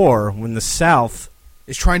start a war when the South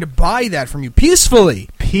is trying to buy that from you peacefully?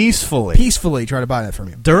 Peacefully try to buy that from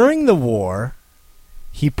you. During the war,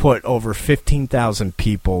 he put over 15,000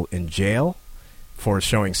 people in jail for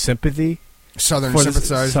showing sympathy. Southern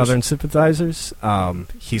sympathizers.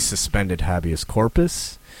 He suspended habeas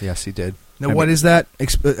corpus. Yes, he did. Now, what is that?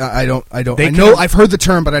 I don't. I know I've heard the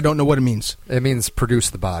term, but I don't know what it means. It means produce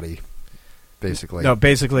the body, basically. No,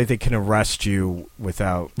 basically they can arrest you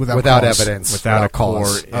without evidence, without a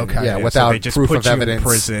cause. court. Okay. Yeah, so without they just proof put of you evidence. in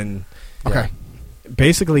prison. Okay.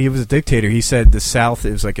 Basically, he was a dictator. He said the South,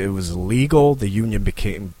 it was illegal. The Union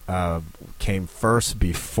came first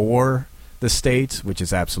before the states, which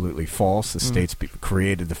is absolutely false. The states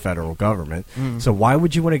created the federal government. So why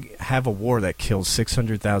would you want to have a war that kills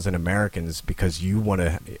 600,000 Americans because you want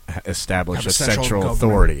to establish a central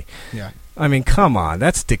authority? Yeah. Come on.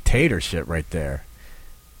 That's dictatorship right there.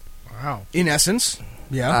 Wow. In essence,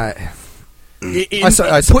 yeah. I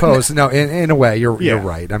suppose. No, in a way, you're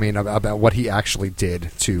right. About what he actually did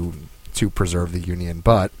to preserve the Union,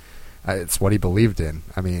 but it's what he believed in.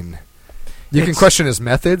 You can question his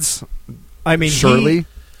methods. Surely.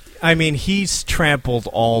 He's trampled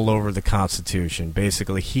all over the Constitution.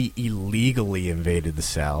 Basically, he illegally invaded the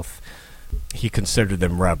South. He considered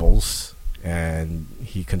them rebels, and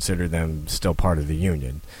he considered them still part of the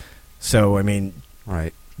Union. So,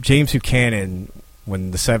 right. James Buchanan, when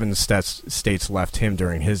the 7 states left him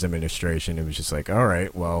during his administration, it was just like, all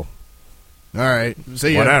right, well... All right.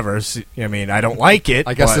 See ya. Whatever. I don't like it.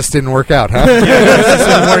 I guess this didn't work out, huh? This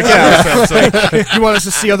didn't work out. So it's like, you want us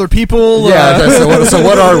to see other people? Yeah. So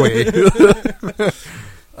what are we?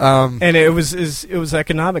 And it was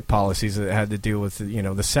economic policies that had to deal with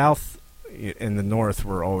the South and the North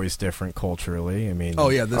were always different culturally.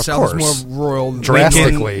 The South was more royal,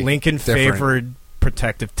 drastically. Lincoln different. favored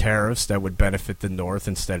protective tariffs that would benefit the North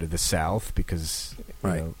instead of the South because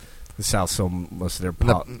the South sold most of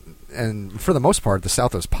their and for the most part, the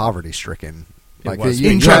South was poverty-stricken. Like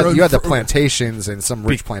you had the plantations and some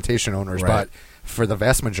rich plantation owners, but for the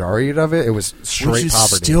vast majority of it, it was straight which is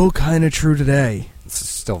poverty. Still kind of true today. It's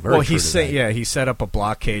still very true today. He set up a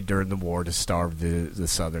blockade during the war to starve the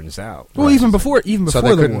Southerns out. Well, even before so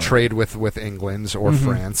they couldn't war. Trade with England or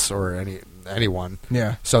France or anyone.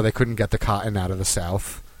 Yeah. So they couldn't get the cotton out of the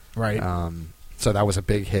South. Right. So that was a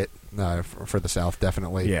big hit for the South,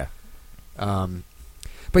 definitely. Yeah.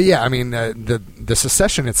 But yeah, the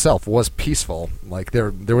secession itself was peaceful. Like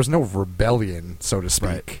there was no rebellion, so to speak.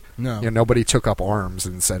 Right. No, nobody took up arms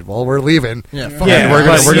and said, "Well, we're leaving. Yeah, we're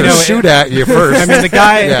going to shoot at you first." The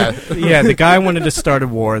guy, the guy wanted to start a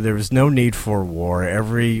war. There was no need for a war.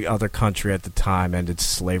 Every other country at the time ended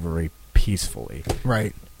slavery peacefully.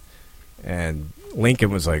 Right. And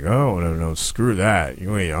Lincoln was like, "Oh no, screw that!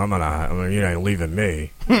 You ain't leaving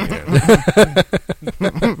me."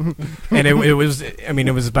 And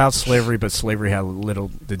it was about slavery, but slavery had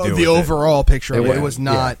little to do with the overall picture. It was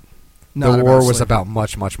not. Not the war was about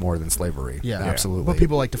much more than slavery. Yeah, absolutely. But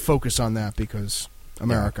people like to focus on that because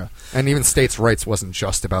America, and even states' rights wasn't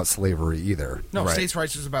just about slavery either. No, states'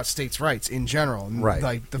 rights was about states' rights in general. Right.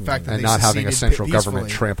 Like the fact that and they not having a central peacefully. government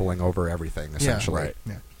trampling over everything. Essentially. Yeah, right.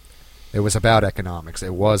 Yeah. It was about economics.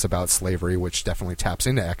 It was about slavery, which definitely taps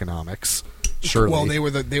into economics. Surely. Well, they were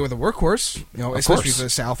the workhorse, especially for the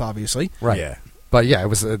South, obviously. Right. Yeah. But yeah, it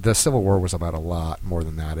was the Civil War was about a lot more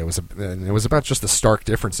than that. It was about just the stark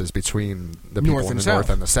differences between the people in the North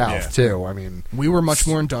and the South too. I mean, we were much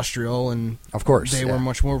more industrial, and of course they were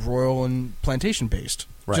much more rural and plantation based,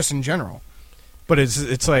 just in general. But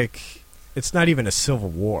it's like it's not even a civil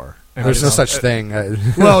war. There's no such thing.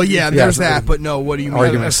 Well, there's that, but no, what do you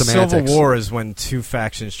mean? A civil war is when two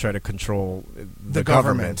factions try to control the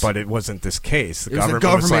government, but it wasn't this case. The government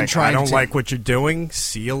was like, I don't like what you're doing,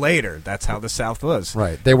 see you later. That's how the South was.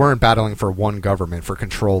 Right. They weren't battling for one government, for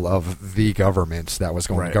control of the government that was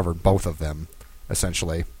going to govern both of them,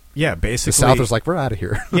 essentially. Yeah, basically. The South was like, we're out of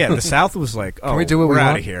here. Yeah, the South was like, oh, we're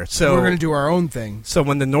out of here. So we're going to do our own thing. So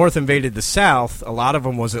when the North invaded the South, a lot of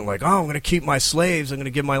them wasn't like, oh, I'm going to keep my slaves, I'm going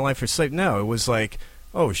to give my life for slaves. No, it was like,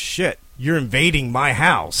 oh, shit, you're invading my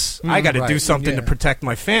house. I got to do something to protect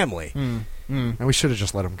my family. And we should have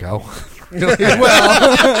just let him go. Well,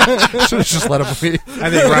 should have just let him leave. I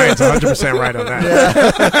think Ryan's 100% right on that.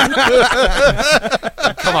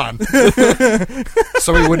 Come on.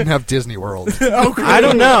 So we wouldn't have Disney World. I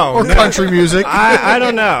don't know. Or country music. I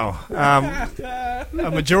don't know. A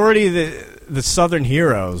majority of the Southern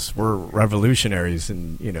heroes were revolutionaries,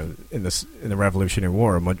 and in the Revolutionary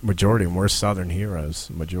War, a majority of them were Southern heroes.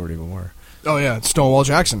 A majority of them were. Oh yeah, Stonewall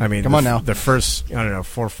Jackson. I mean, come on now. The first 4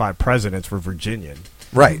 or 5 presidents were Virginian.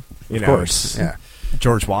 Right. Of course. Yeah.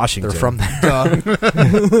 George Washington. They're from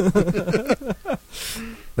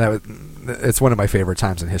there. It's one of my favorite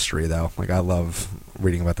times in history, though. Like, I love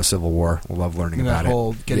reading about the Civil War. I love learning about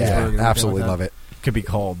whole it. Gettysburg Absolutely love it. It could be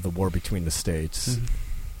called the War Between the States. Mm-hmm.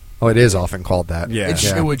 Oh, it is often called that. Yeah.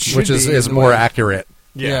 Which is more accurate.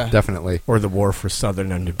 Yeah. Definitely. Or the War for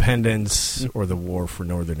Southern Independence, or the War for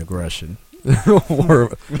Northern Aggression. Yeah,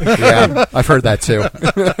 I've heard that too.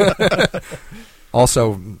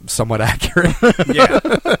 Also, somewhat accurate. Yeah,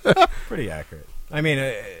 pretty accurate. I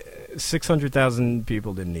mean, 600,000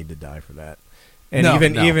 people didn't need to die for that, and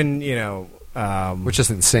even which is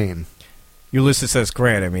insane. Ulysses S.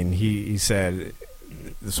 Grant. I mean, he said,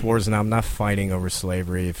 "This war is I'm not fighting over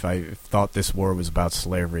slavery. If I thought this war was about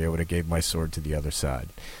slavery, I would have gave my sword to the other side."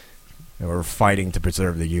 Or fighting to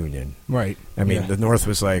preserve the Union. Right. I mean, the North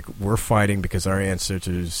was like, we're fighting because our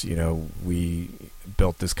ancestors, we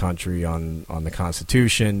built this country on the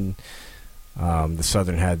Constitution. The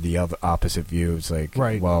Southern had the opposite view. It's like,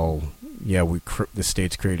 well, yeah, the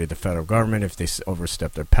states created the federal government. If they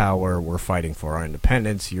overstep their power, we're fighting for our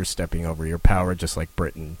independence. You're stepping over your power, just like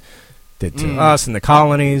Britain did to us in the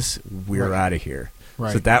colonies. We're out of here.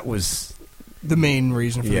 Right. So that was the main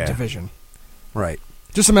reason for the division. Right.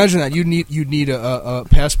 Just imagine that you'd need a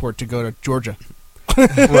passport to go to Georgia,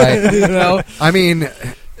 right? I mean,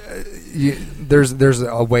 there's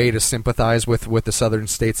a way to sympathize with the southern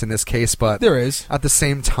states in this case, but there is. At the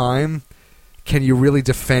same time, can you really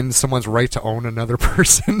defend someone's right to own another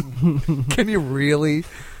person? Can you really?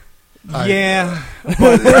 Yeah.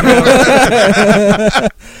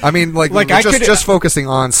 I mean, just focusing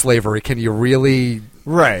on slavery, can you really?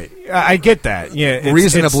 Right, I get that. Yeah,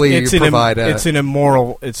 it's provide. It's an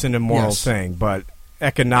immoral thing, but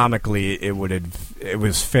economically, it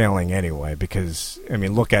was failing anyway. Because I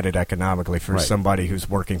mean, look at it economically. For somebody who's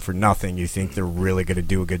working for nothing, you think they're really going to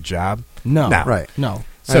do a good job? No, right? No.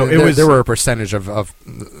 So there were a percentage of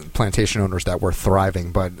plantation owners that were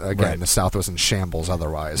thriving, but again, the South was in shambles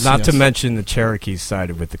otherwise. Not to mention the Cherokees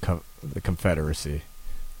sided with the Confederacy.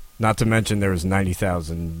 Not to mention there was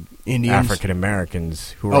 90,000 African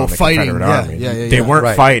Americans who were on the Confederate Army. They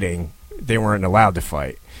weren't fighting. They weren't allowed to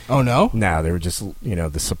fight. Oh, no? No, they were just,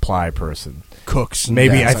 the supply person. Cooks.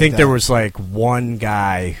 Maybe, I think there was one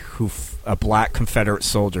guy a black Confederate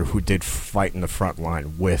soldier who did fight in the front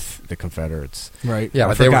line with the Confederates. Right. Yeah,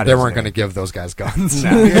 but they weren't going to give those guys guns.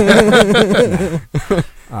 No.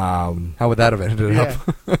 How would that have ended up?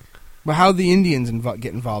 But how did the Indians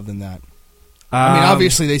get involved in that? I mean,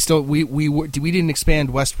 obviously, they still we didn't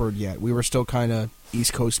expand westward yet. We were still kind of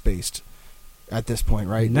East Coast based at this point,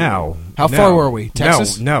 right? No. How far were we?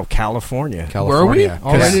 Texas? No, California. Were we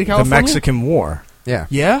already in California? The Mexican War. Yeah.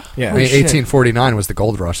 Yeah? Yeah. I mean, 1849 was the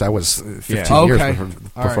gold rush. That was 15 years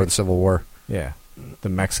before the Civil War. Yeah. The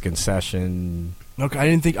Mexican Cession. Okay, I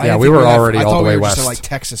didn't think. We were already all the way west. I thought we were just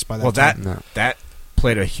Texas by that time. That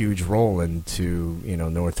played a huge role into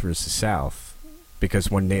North versus South.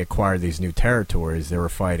 Because when they acquired these new territories, they were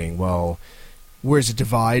fighting, where's the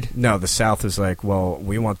divide? No, the South is like,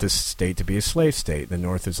 we want this state to be a slave state. The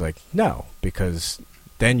North is like, no, because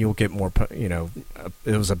then you'll get more, it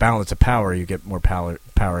was a balance of power. You get more power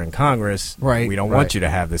in Congress. Right. We don't want you to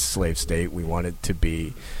have this slave state. We want it to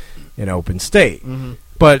be an open state. Mm-hmm.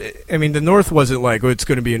 But, I mean, the North wasn't like, it's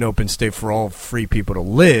going to be an open state for all free people to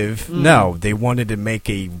live. Mm. No, they wanted to make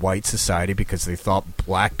a white society because they thought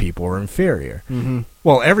black people were inferior. Mm-hmm.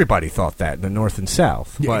 Well, everybody thought that in the North and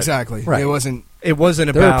South. Yeah, exactly. Right. It wasn't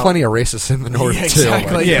about... There were plenty of racists in the North,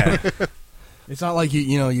 exactly. too. Yeah. It's not like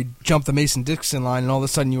you jump the Mason-Dixon line and all of a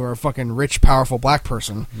sudden you were a fucking rich, powerful black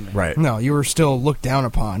person. Right. No, you were still looked down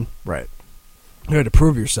upon. Right. You had to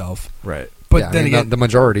prove yourself. Right. But then again, the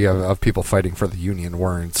majority of people fighting for the Union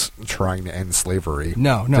weren't trying to end slavery.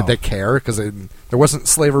 No. Did they care? Because there wasn't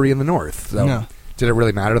slavery in the North. So no. Did it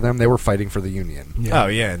really matter to them? They were fighting for the Union. Yeah. Oh,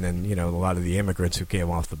 yeah, and then, a lot of the immigrants who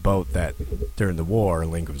came off the boat that during the war,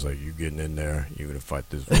 Lincoln was like, you getting in there, you're going to fight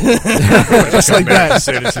this war. Just like that.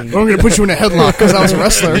 Citizen. I'm going to put you in a headlock because I was a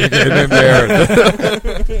wrestler. You're getting in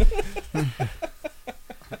there.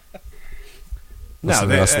 No,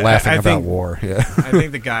 us laughing about war. Yeah. I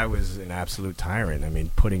think the guy was an absolute tyrant. I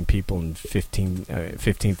mean, putting people in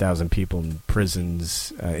 15,000 people in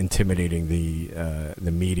prisons, intimidating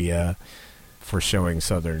the media for showing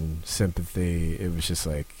Southern sympathy. It was just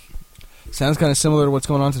like... Sounds kind of similar to what's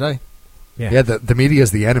going on today. Yeah, the media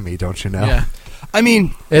is the enemy, don't you know? Yeah. I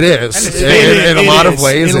mean... It is. In a lot of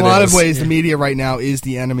ways, In a lot of ways, the media right now is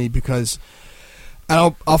the enemy because...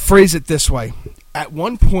 I'll phrase it this way. At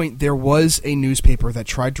one point, there was a newspaper that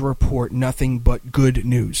tried to report nothing but good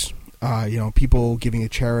news. People giving a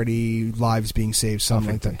charity, lives being saved,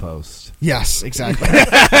 something like that. Post. Yes, exactly.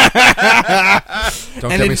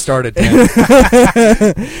 Don't get me started, Dan.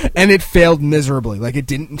 And it failed miserably. Like, it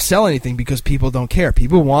didn't sell anything because people don't care.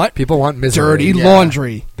 People want misery. Dirty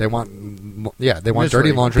laundry. They want misery.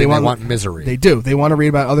 dirty laundry. They want misery. They do. They want to read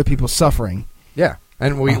about other people's suffering. Yeah.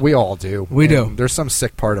 And we all do. We do. There's some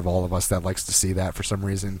sick part of all of us that likes to see that for some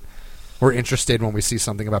reason. We're interested when we see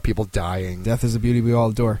something about people dying. Death is a beauty we all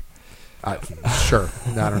adore. Sure.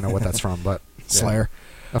 I don't know what that's from, but... Slayer.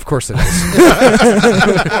 Yeah. Of course it is.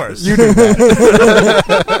 Of course. You do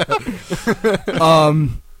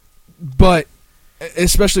that. But...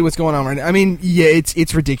 especially what's going on right now. I mean, yeah,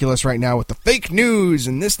 it's ridiculous right now with the fake news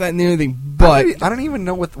and this, that, and the other thing. But I don't even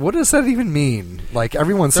know what does that even mean. Like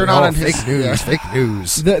everyone's saying, "Oh, fake news, yeah. fake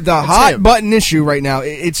news." The hot button issue right now.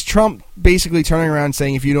 It's Trump basically turning around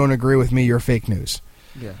saying, "If you don't agree with me, you're fake news."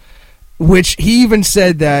 Yeah. Which he even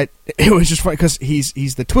said that it was just funny because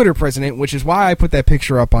he's the Twitter president, which is why I put that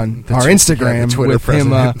picture up on our Instagram Twitter with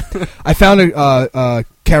president. him. I found a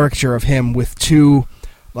caricature of him with two.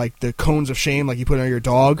 Like the cones of shame, like you put on your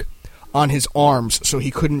dog, on his arms, so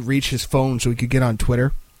he couldn't reach his phone, so he could get on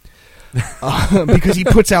Twitter. Because he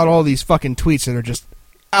puts out all these fucking tweets that are just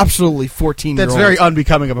absolutely 14-year-olds. That's very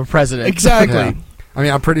unbecoming of a president. Exactly. Yeah. I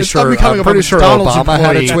mean, I'm pretty sure Donald's Obama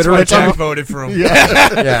had a Twitter That's why account. Jack voted for him.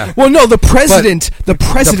 Yeah. Well, no, the president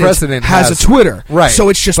has a Twitter, right? So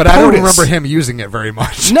it's just. But POTUS. I don't remember him using it very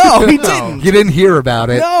much. No, he didn't. You didn't hear about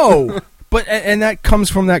it. No. But and that comes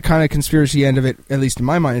from that kind of conspiracy end of it, at least in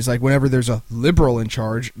my mind. Is like whenever there's a liberal in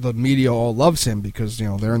charge, the media all loves him because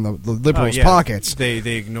they're in the liberals' pockets. They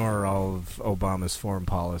ignore all of Obama's foreign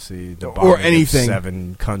policy, the or anything.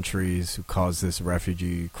 7 countries who caused this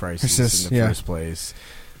refugee crisis in the first place.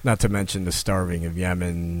 Not to mention the starving of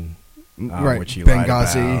Yemen, which he lied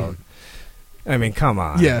about. I mean, come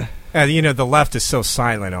on. Yeah. The left is so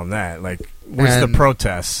silent on that. Like, where's the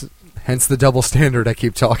protests? Hence the double standard I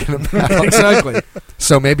keep talking about. Exactly.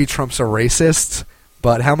 So maybe Trump's a racist,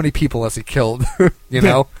 but how many people has he killed?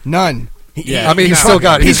 None. I mean,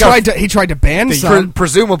 he tried to ban some.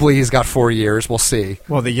 Presumably, he's got 4 years. We'll see.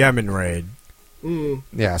 Well, the Yemen raid.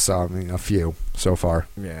 Yeah, so I mean, a few so far.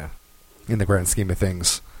 Yeah. In the grand scheme of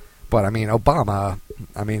things, but I mean, Obama.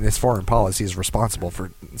 I mean, his foreign policy is responsible for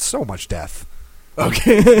so much death.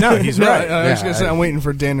 Okay. No, he's right. I was going to say, I'm waiting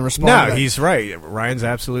for Dan to respond. No, he's right. Ryan's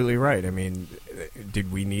absolutely right. I mean,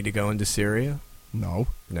 did we need to go into Syria? No.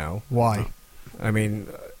 Why? I mean,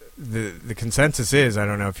 the consensus is, I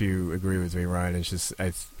don't know if you agree with me, Ryan, it's just,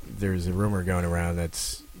 there's a rumor going around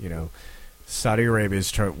that's, Saudi Arabia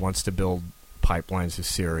wants to build pipelines to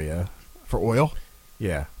Syria. For oil?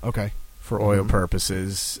 Yeah. Okay. For oil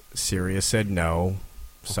purposes. Syria said no.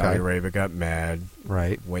 Saudi Arabia got mad.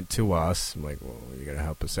 Right. Went to us. I'm like, well, you got to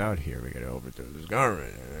help us out here. We got to overthrow this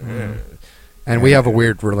government. And we have a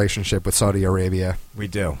weird relationship with Saudi Arabia. We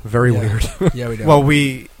do. Very weird. Yeah, we do. Well,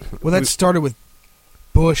 that started with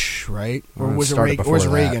Bush, right? Or was it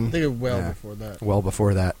Reagan? I think it was before that. Well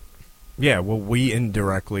before that. Yeah, well, we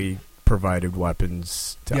indirectly provided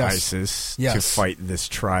weapons to ISIS to fight this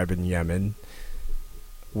tribe in Yemen,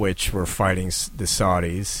 which were fighting the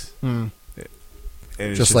Saudis.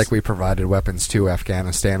 Just like we provided weapons to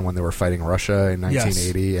Afghanistan when they were fighting Russia in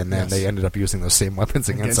 1980, and then they ended up using those same weapons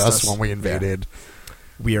against us when we invaded.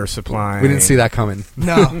 we are supplying. We didn't see that coming.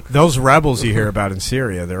 No. Those rebels you hear about in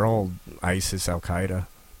Syria, they're all ISIS, Al-Qaeda.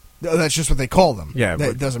 No, that's just what they call them. Yeah,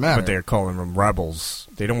 it doesn't matter. But they're calling them rebels.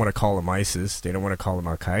 They don't want to call them ISIS. They don't want to call them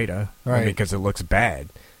Al-Qaeda. Right. Because it looks bad.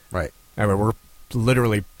 Right. I mean, we're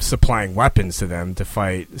literally supplying weapons to them to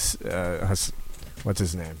fight. What's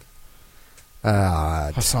his name?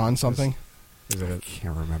 Hassan something. Is it? I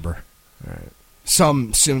can't remember. All right.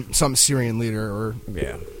 Some Syrian leader or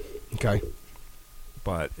Yeah. Okay.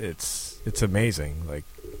 But it's amazing. Like,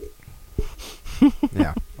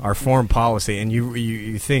 yeah, our foreign policy, and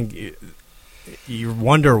you think, you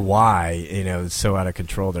wonder why it's so out of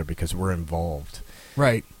control there, because we're involved.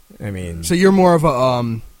 Right. I mean, so you're more of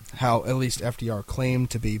a how at least FDR claimed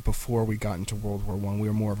to be before we got into World War I. We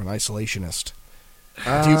were more of an isolationist.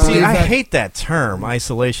 Do you see, I that? hate that term,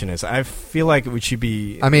 isolationist. I feel like it should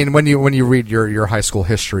be. I mean, when you read your high school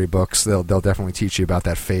history books, they'll definitely teach you about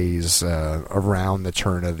that phase around the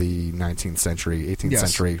turn of the 19th century, 18th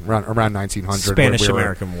century, around 1900.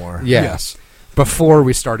 Spanish-American War. Yeah. Yes. Before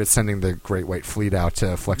we started sending the Great White Fleet out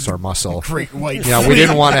to flex our muscle. Great White Fleet. We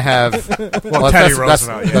didn't want to have. Teddy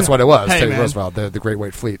Roosevelt. That's what it was. Hey, Teddy man. Roosevelt, the Great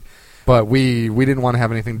White Fleet. But we didn't want to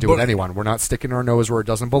have anything to do with anyone. We're not sticking our nose where it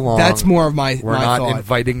doesn't belong. That's more of my We're my not thought.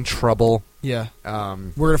 inviting trouble. Yeah. We're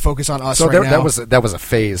going to focus on us so right now. that was a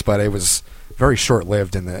phase, but it was very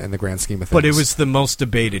short-lived in the grand scheme of things. But it was the most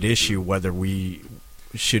debated issue, whether we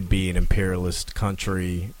should be an imperialist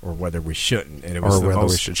country or whether we shouldn't. And it was whether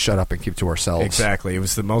we should shut up and keep to ourselves. Exactly. It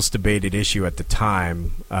was the most debated issue at the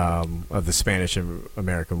time of the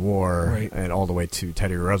Spanish-American War, right. and all the way to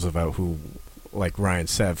Teddy Roosevelt, who, like Ryan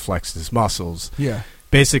said, flexed his muscles. Yeah.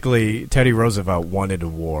 Basically, Teddy Roosevelt wanted a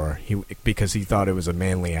war because he thought it was a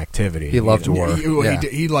manly activity. He loved war.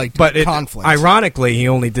 He liked conflict. Ironically, he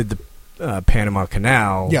only did the Panama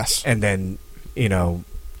Canal. Yes. And then,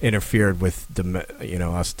 interfered with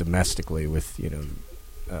us domestically with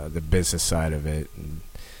the business side of it and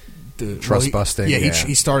the trust busting. Yeah,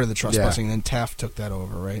 he started the trust busting, and then Taft took that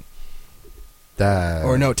over, right?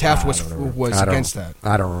 Taft was against that.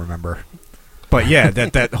 I don't remember. But yeah,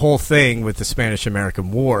 that whole thing with the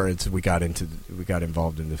Spanish-American War, we got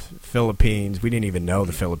involved in the Philippines. We didn't even know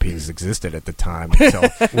the Philippines existed at the time until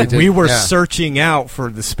we were searching out for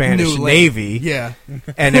the Spanish Navy. Yeah,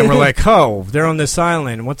 and then we're like, "Oh, they're on this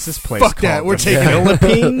island. What's this place Fuck called? That. We're taking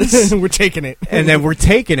Philippines. We're taking it." And then we're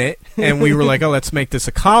taking it, and we were like, "Oh, let's make this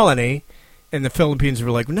a colony." And the Philippines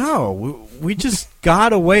were like, "No, we just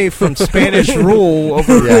got away from Spanish rule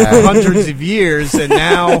over hundreds of years, and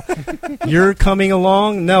now you're coming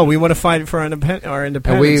along? No, we want to fight for our independence."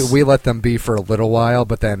 And we let them be for a little while,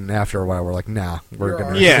 but then after a while, we're like, "Nah, we're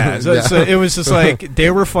going to." Yeah, so it was just like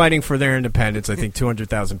they were fighting for their independence. I think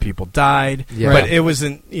 200,000 people died, but it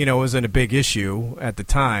wasn't a big issue at the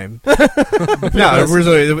time. No,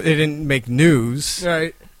 it didn't make news,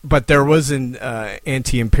 right? But there was an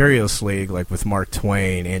anti-imperialist league, like with Mark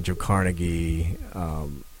Twain, Andrew Carnegie,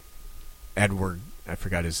 Edward, I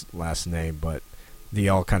forgot his last name, but they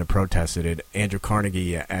all kind of protested it. Andrew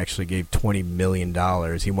Carnegie actually gave $20 million.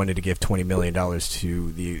 He wanted to give $20 million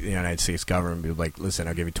to the United States government. Be like, "Listen,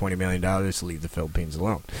 I'll give you $20 million to leave the Philippines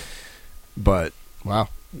alone." But wow.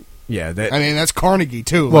 Yeah, that's Carnegie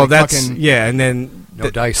too. Well, and then no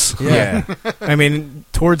dice. Yeah, I mean,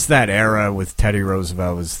 towards that era with Teddy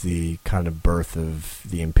Roosevelt was the kind of birth of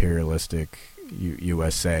the imperialistic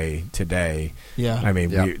USA today. Yeah, I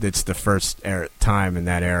mean, it's the first time in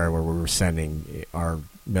that era where we were sending our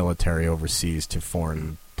military overseas to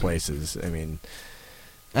foreign places. I mean.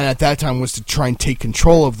 And at that time was to try and take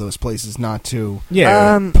control of those places, not to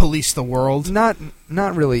police the world. Not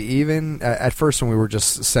really. Even at first, when we were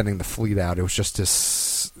just sending the fleet out, it was just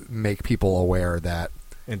to make people aware that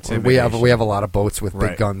we have a lot of boats with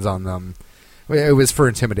big guns on them. It was for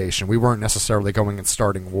intimidation. We weren't necessarily going and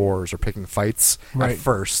starting wars or picking fights at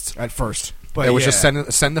first. But it was just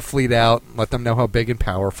send the fleet out, let them know how big and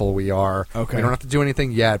powerful we are. Okay. We don't have to do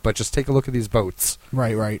anything yet, but just take a look at these boats.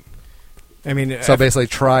 Right. I mean, so basically,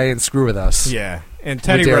 try and screw with us. Yeah, and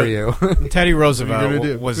Teddy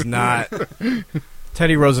Roosevelt was not.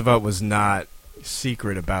 Teddy Roosevelt was not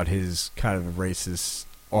secret about his kind of racist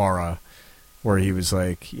aura, where he was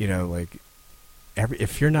like,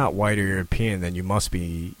 if you're not white or European, then you must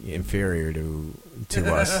be inferior to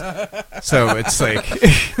us. So it's like,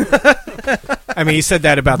 I mean, he said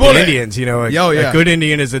that about the Indians. A good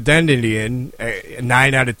Indian is a dead Indian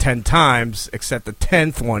 9 out of 10 times, except the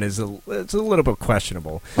 10th one is it's a little bit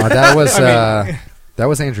questionable. That was that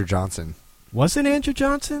was Andrew Johnson. Was it Andrew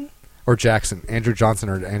Johnson? Or Jackson. Andrew Johnson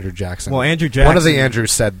or Andrew Jackson. Well, Andrew Jackson. One of the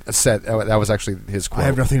Andrews said that was actually his quote. I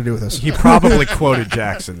have nothing to do with this. He probably quoted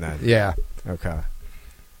Jackson then. Yeah. Okay.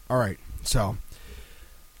 All right. So,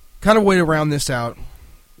 kind of way to round this out.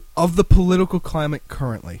 Of the political climate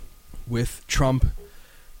currently, with Trump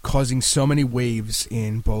causing so many waves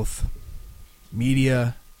in both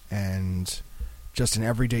media and just in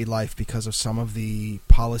everyday life because of some of the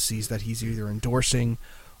policies that he's either endorsing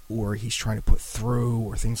or he's trying to put through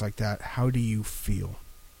or things like that, how do you feel?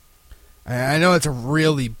 I know it's a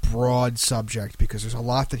really broad subject because there's a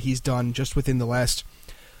lot that he's done just within the last,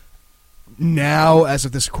 now as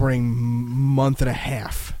of this recording, month and a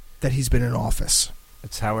half that he's been in office.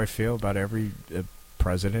 It's how I feel about every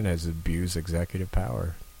president has abused executive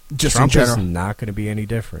power. Just Trump in general. is not going to be any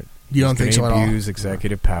different. You don't think so at all? He's going to abuse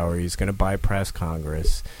executive power. He's going to bypass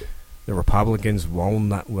Congress. The Republicans will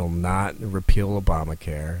not repeal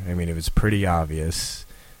Obamacare. I mean, it was pretty obvious.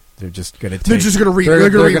 They're just going to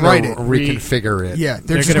rewrite it, reconfigure it. Yeah,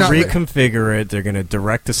 they're going to reconfigure it. They're going to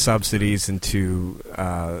direct the subsidies into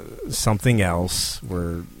something else.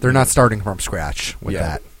 Where they're not starting from scratch with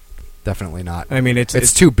that. Definitely not. I mean,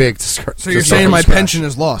 it's too big to start. So you're saying my pension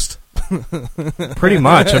is lost? Pretty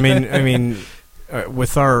much. I mean,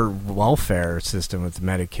 with our welfare system, with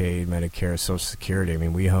Medicaid, Medicare, Social Security, I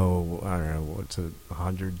mean, we owe, I don't know, what's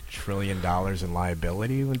 $100 trillion in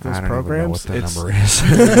liability with those programs? I don't even know what the number is.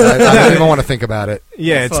 I don't even want to think about it.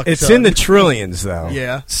 Yeah, it's in the trillions, though.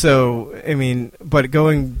 Yeah. So, I mean, but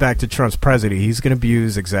going back to Trump's presidency, he's going to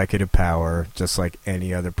abuse executive power just like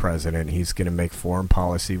any other president. He's going to make foreign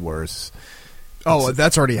policy worse. Oh,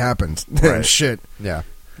 that's already happened. Right. Shit. Yeah.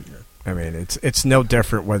 I mean, it's no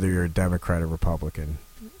different whether you're a Democrat or Republican.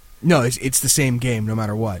 No, it's the same game no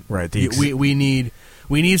matter what. Right. We need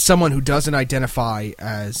someone who doesn't identify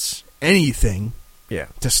as anything. Yeah.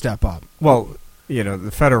 To step up. Well, the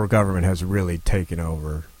federal government has really taken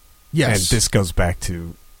over. Yes. And this goes back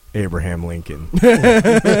to Abraham Lincoln. The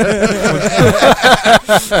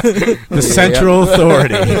central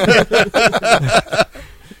authority.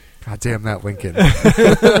 God damn that Lincoln.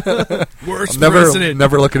 Worst president.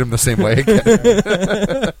 Never look at him the same way again.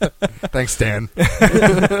 Thanks, Dan.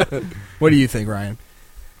 What do you think, Ryan?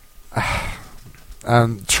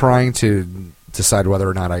 I'm trying to decide whether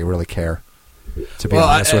or not I really care, to be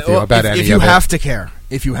honest with you, about any of it. If you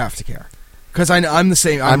have to care. Because I'm the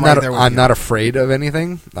same. I'm not afraid of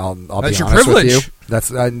anything. I'll be honest your privilege. with you.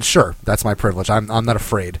 That's sure. That's my privilege. I'm not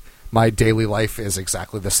afraid. My daily life is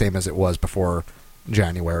exactly the same as it was before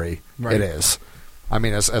January. Right. It is. I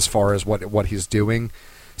mean, as far as what he's doing,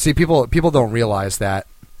 see, people don't realize that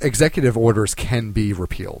executive orders can be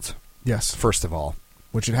repealed. Yes. First of all,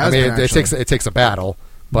 which it has. It takes a battle,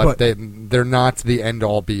 but they're not the end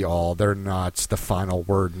all be all. They're not the final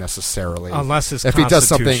word necessarily. Unless it's if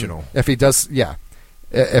constitutional. If he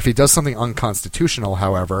does something unconstitutional,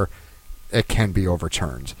 however, it can be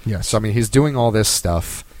overturned. Yes. So I mean, he's doing all this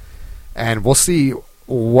stuff, and we'll see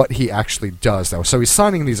what he actually does, though. So he's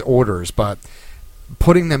signing these orders, but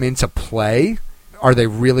putting them into play, are they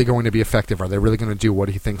really going to be effective? Are they really going to do what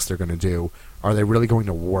he thinks they're going to do? Are they really going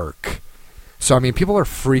to work? So, I mean, people are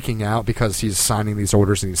freaking out because he's signing these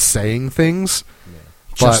orders and he's saying things. Yeah.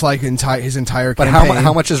 Just like his entire campaign. But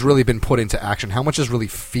how much has really been put into action? How much is really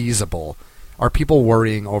feasible? Are people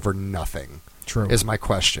worrying over nothing? True. Is my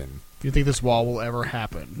question. Do you think this wall will ever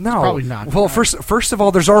happen? No. It's probably not. Well, first of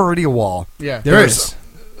all, there's already a wall. Yeah. There is.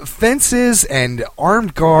 Fences and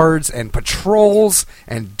armed guards and patrols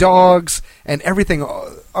and dogs and everything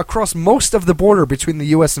across most of the border between the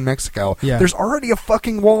U.S. and Mexico. Yeah. There's already a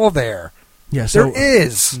fucking wall there. Yeah, so, there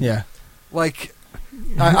is. Yeah. Like,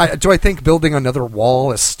 do I think building another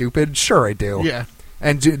wall is stupid? Sure, I do. Yeah.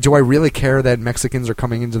 And do I really care that Mexicans are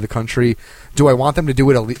coming into the country? Do I want them to do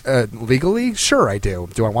it legally? Sure, I do.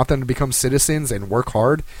 Do I want them to become citizens and work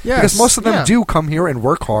hard? Yes. Because most of them do come here and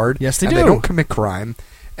work hard. Yes, they do. do. They don't commit crime.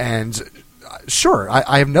 And sure,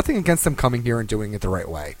 I have nothing against them coming here and doing it the right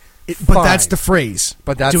way. But that's the phrase.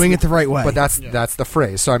 But that's doing it the right way. But that's the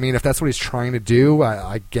phrase. So I mean, if that's what he's trying to do,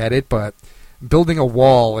 I get it. But building a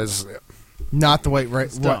wall is not the way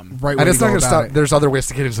right way. And it's not going to stop. There's other ways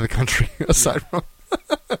to get into the country aside from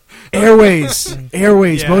airways.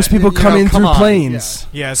 Yeah. Most people come in through planes.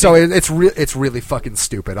 Yeah. So it's really fucking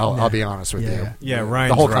stupid. I'll be honest with you. Yeah,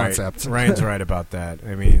 Ryan's the whole right. concept. Ryan's right about that.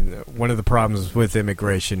 I mean, one of the problems with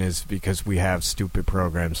immigration is because we have stupid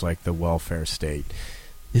programs like the welfare state.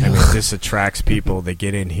 Yeah. I mean, this attracts people. They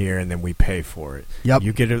get in here, and then we pay for it.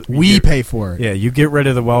 Yep. We pay for it. Yeah. You get rid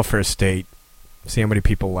of the welfare state. See how many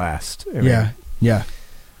people last. I mean, yeah.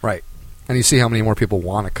 Right. And you see how many more people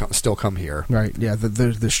want to still come here. Right, yeah.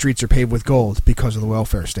 The streets are paved with gold because of the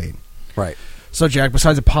welfare state. Right. So, Jack,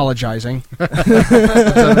 besides apologizing... I've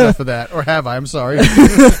done enough of that. Or have I? I'm sorry.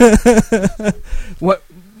 What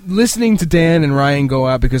listening to Dan and Ryan go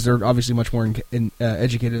out because they're obviously much more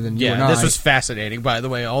educated than you and I. Yeah, this was fascinating, by the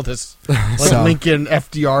way. All this Lincoln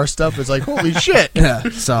FDR stuff is like, holy shit. Yeah,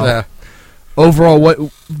 so overall, what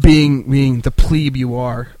being the plebe you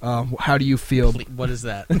are, how do you feel? What is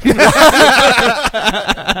that?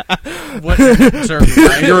 What term?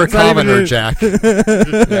 You're a commoner, Jack.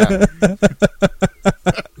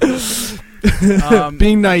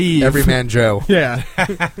 Being naive. Everyman Joe. Yeah.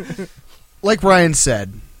 Like Ryan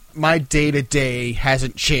said, my day-to-day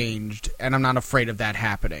hasn't changed, and I'm not afraid of that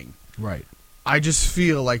happening. Right. I just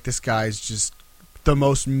feel like this guy's just the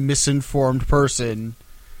most misinformed person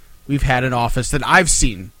we've had in office that I've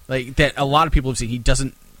seen. Like, that a lot of people have seen. He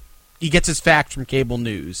gets his facts from cable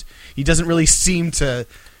news. He doesn't really seem to...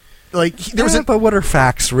 Like, but what are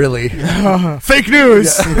facts, really? Fake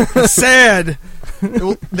news! Sad!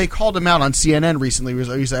 Well, they called him out on CNN recently.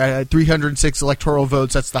 He said, I had 306 electoral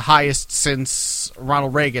votes. That's the highest since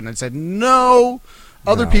Ronald Reagan. And said, no,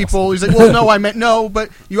 other people. He's like, well, no, I meant no. But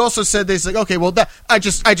you also said this. Like, okay, well, I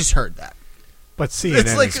just heard that. But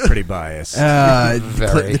CNN is pretty biased.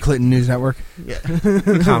 The Clinton News Network. Yeah.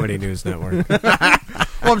 Comedy News Network.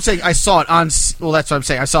 Well, I'm saying I saw it on. Well, that's what I'm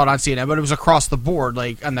saying. I saw it on CNN, but it was across the board,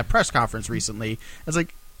 like on that press conference recently. I was like,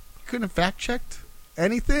 you couldn't have fact checked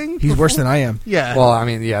anything. He's worse than I am. Yeah. Well, I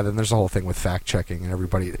mean, yeah. Then there's a whole thing with fact checking and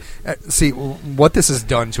everybody. See what this has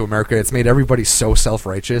done to America. It's made everybody so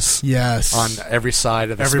self-righteous. Yes. On every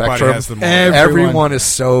side of the Everybody spectrum, has the moral. everyone is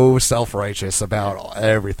so self-righteous about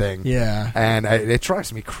everything. Yeah. And it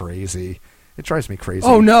drives me crazy. It drives me crazy.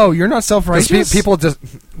 Oh no, you're not self-righteous. People just.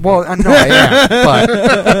 Well, no, I am. But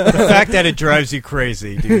the fact that it drives you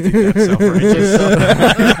crazy, do you think that's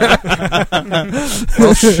self-righteous?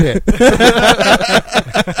 Well, shit.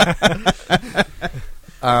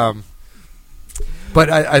 But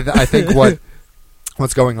I think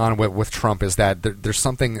what's going on with Trump is that there's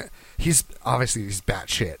something. He's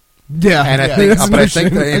batshit. Yeah, and I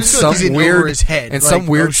think that in some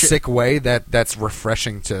weird, shit. sick way that's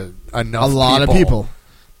refreshing to enough a lot of people.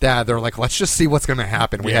 That they're like, let's just see what's going to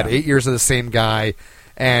happen. We had 8 years of the same guy,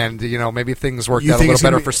 and maybe things worked out a little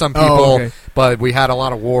better for some people, but we had a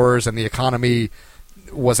lot of wars, and the economy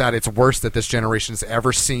was at its worst that this generation's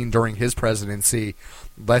ever seen during his presidency.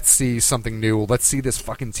 Let's see something new. Let's see this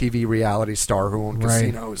fucking TV reality star who owned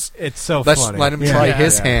casinos. It's so let's funny. let him try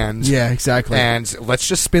his hand. Yeah, exactly. And let's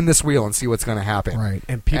just spin this wheel and see what's going to happen. Right.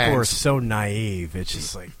 And people are so naive. It's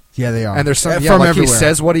just like... Yeah, they are. And there's some from like everywhere. he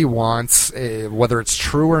says what he wants, whether it's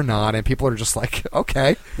true or not, and people are just like,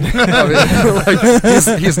 okay. I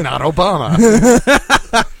mean, he's not Obama.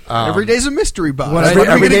 Every day's a mystery box.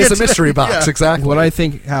 Every day's a mystery box, exactly. What I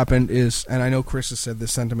think happened is, and I know Chris has said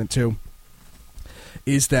this sentiment too,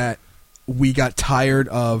 is that we got tired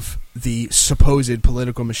of the supposed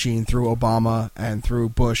political machine through Obama and through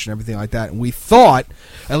Bush and everything like that. And we thought,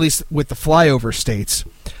 at least with the flyover states,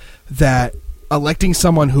 that electing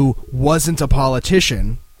someone who wasn't a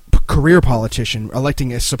politician, career politician,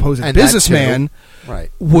 electing a supposed businessman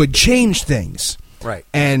would change things. Right.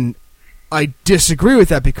 And I disagree with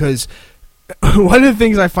that because one of the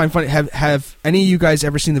things I find funny, have any of you guys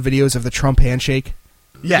ever seen the videos of the Trump handshake?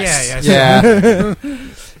 Yes. Yeah.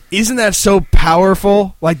 Isn't that so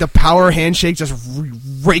powerful? Like the power handshake, just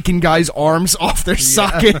raking guys' arms off their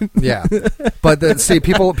socket. Yeah, but see,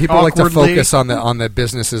 people like to focus on the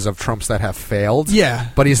businesses of Trumps that have failed. Yeah,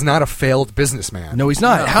 but he's not a failed businessman. No, he's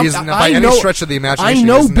not. He's not by any stretch of the imagination. I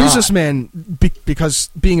know businessmen because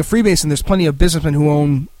being a Freemason, there's plenty of businessmen who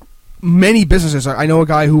own many businesses. I know a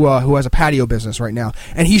guy who has a patio business right now,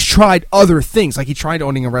 and he's tried other things. Like he tried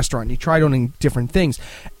owning a restaurant, and he tried owning different things,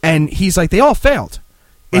 and he's like, they all failed.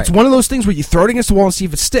 It's one of those things where you throw it against the wall and see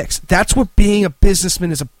if it sticks. That's what being a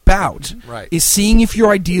businessman is about. Right. Is seeing if your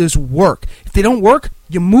ideas work. If they don't work,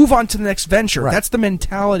 you move on to the next venture. Right. That's the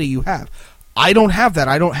mentality you have. I don't have that.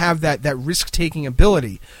 I don't have that risk-taking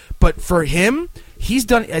ability. But for him, he's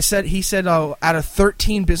done. He said out of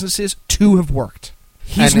 13 businesses, 2 have worked.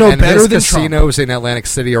 He's no better than Trump. Casinos in Atlantic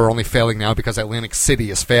City are only failing now because Atlantic City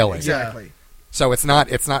is failing. Exactly. So it's not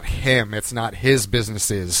him. It's not his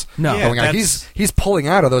businesses going out. He's pulling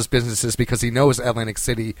out of those businesses because he knows Atlantic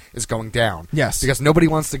City is going down. Yes, because nobody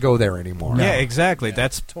wants to go there anymore. Yeah, exactly. Yeah.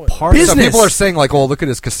 That's part of business. Some people are saying like, "Oh, look at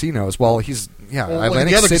his casinos." Well, Atlantic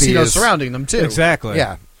the other City casinos surrounding them too. Exactly.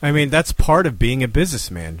 Yeah. I mean, that's part of being a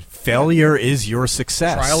businessman. Failure is your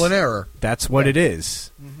success. Trial and error. That's what it is.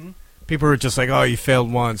 Mm-hmm. People are just like, oh, you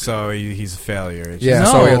failed once, so he's a failure. It's Yeah,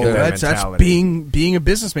 just no, that's being a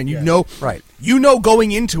businessman. You know, right. You know,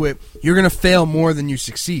 going into it, you're going to fail more than you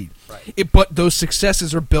succeed. Right. But those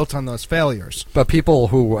successes are built on those failures. But people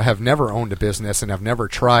who have never owned a business and have never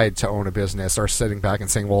tried to own a business are sitting back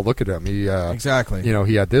and saying, "Well, look at him. He exactly. You know,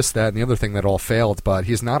 he had this, that, and the other thing that all failed. But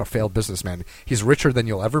he's not a failed businessman. He's richer than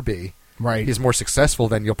you'll ever be. Right. He's more successful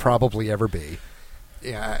than you'll probably ever be."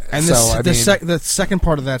 Yeah, and so, the second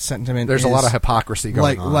part of that sentiment, there's a lot of hypocrisy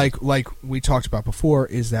going on. Like we talked about before,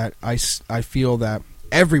 is that I feel that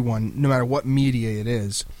everyone, no matter what media it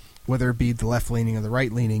is, whether it be the left leaning or the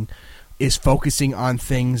right leaning, is focusing on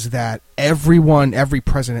things that every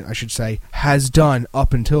president, I should say, has done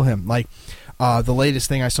up until him. Like the latest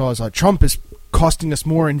thing I saw is Trump is costing us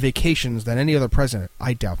more in vacations than any other president.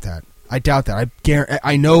 I doubt that.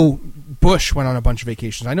 I know Bush went on a bunch of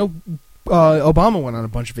vacations. I know Obama went on a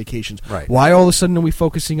bunch of vacations. Right. Why all of a sudden are we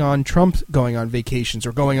focusing on Trump going on vacations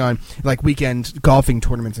or going on like weekend golfing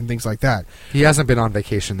tournaments and things like that? He hasn't been on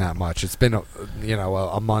vacation that much. It's been a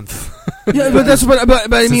month. Yeah, but that's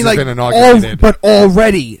but I mean, like but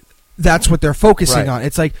already that's what they're focusing on.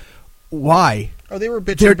 It's like, why? Oh, they were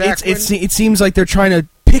bitching back. It seems like they're trying to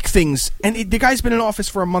pick things, and the guy's been in office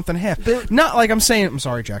for a month and a half. Not like I'm saying. I'm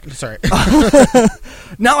sorry, Jack. Sorry.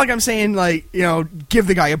 Not like I'm saying, like, give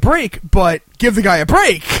the guy a break, but give the guy a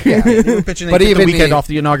break. Yeah, they were bitching. But even the weekend off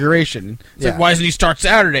the inauguration, it's yeah. like, why doesn't he start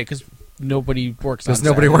Saturday? Because nobody works on Saturday.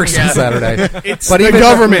 Nobody works on Saturday. It's but the even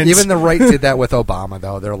government. Even the right did that with Obama,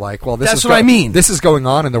 though. They're like, well, that's what I mean. This is going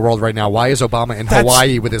on in the world right now. Why is Obama in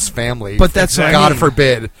Hawaii with his family? But that's what God I mean.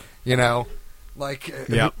 forbid,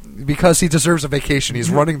 because he deserves a vacation. He's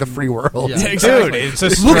running the free world. Yeah, exactly. Dude, it's a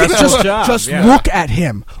stressful job. Just look at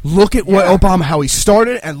him. Look at what Obama, how he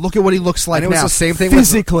started, and look at what he looks like and it now. was the same thing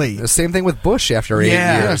physically. The same thing with Bush after 8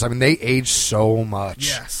 years. I mean, they aged so much.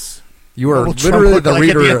 Yes. You are literally the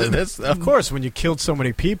leader. Of this, of course, when you killed so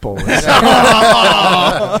many people. Come on,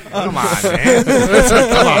 man.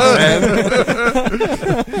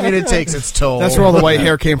 I mean, it takes its toll. That's where all the white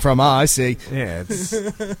hair came from. I see. Yeah, it's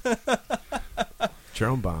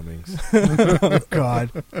drone bombings. Oh,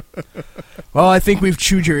 God. Well, I think we've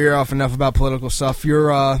chewed your ear off enough about political stuff.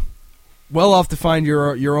 You're well off to find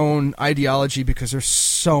your own ideology because there's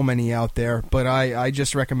so many out there. But I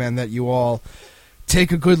just recommend that you all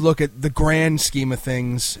take a good look at the grand scheme of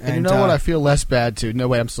things. And you know what? I feel less bad, too. No,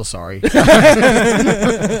 wait, I'm still sorry. Still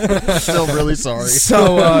really sorry.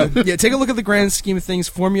 So, take a look at the grand scheme of things.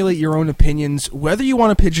 Formulate your own opinions. Whether you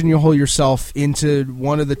want to pigeonhole yourself into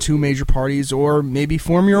one of the two major parties or maybe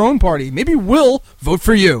form your own party. Maybe we'll vote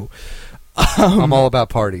for you. I'm all about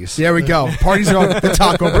parties. There we go. Parties are on the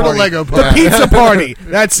taco party. The Lego party. The pizza party.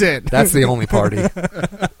 That's it. That's the only party.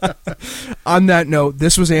 On that note,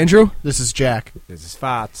 this was Andrew. This is Jack. This is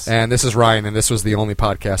Fots. And this is Ryan, and this was the only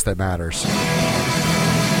podcast that matters.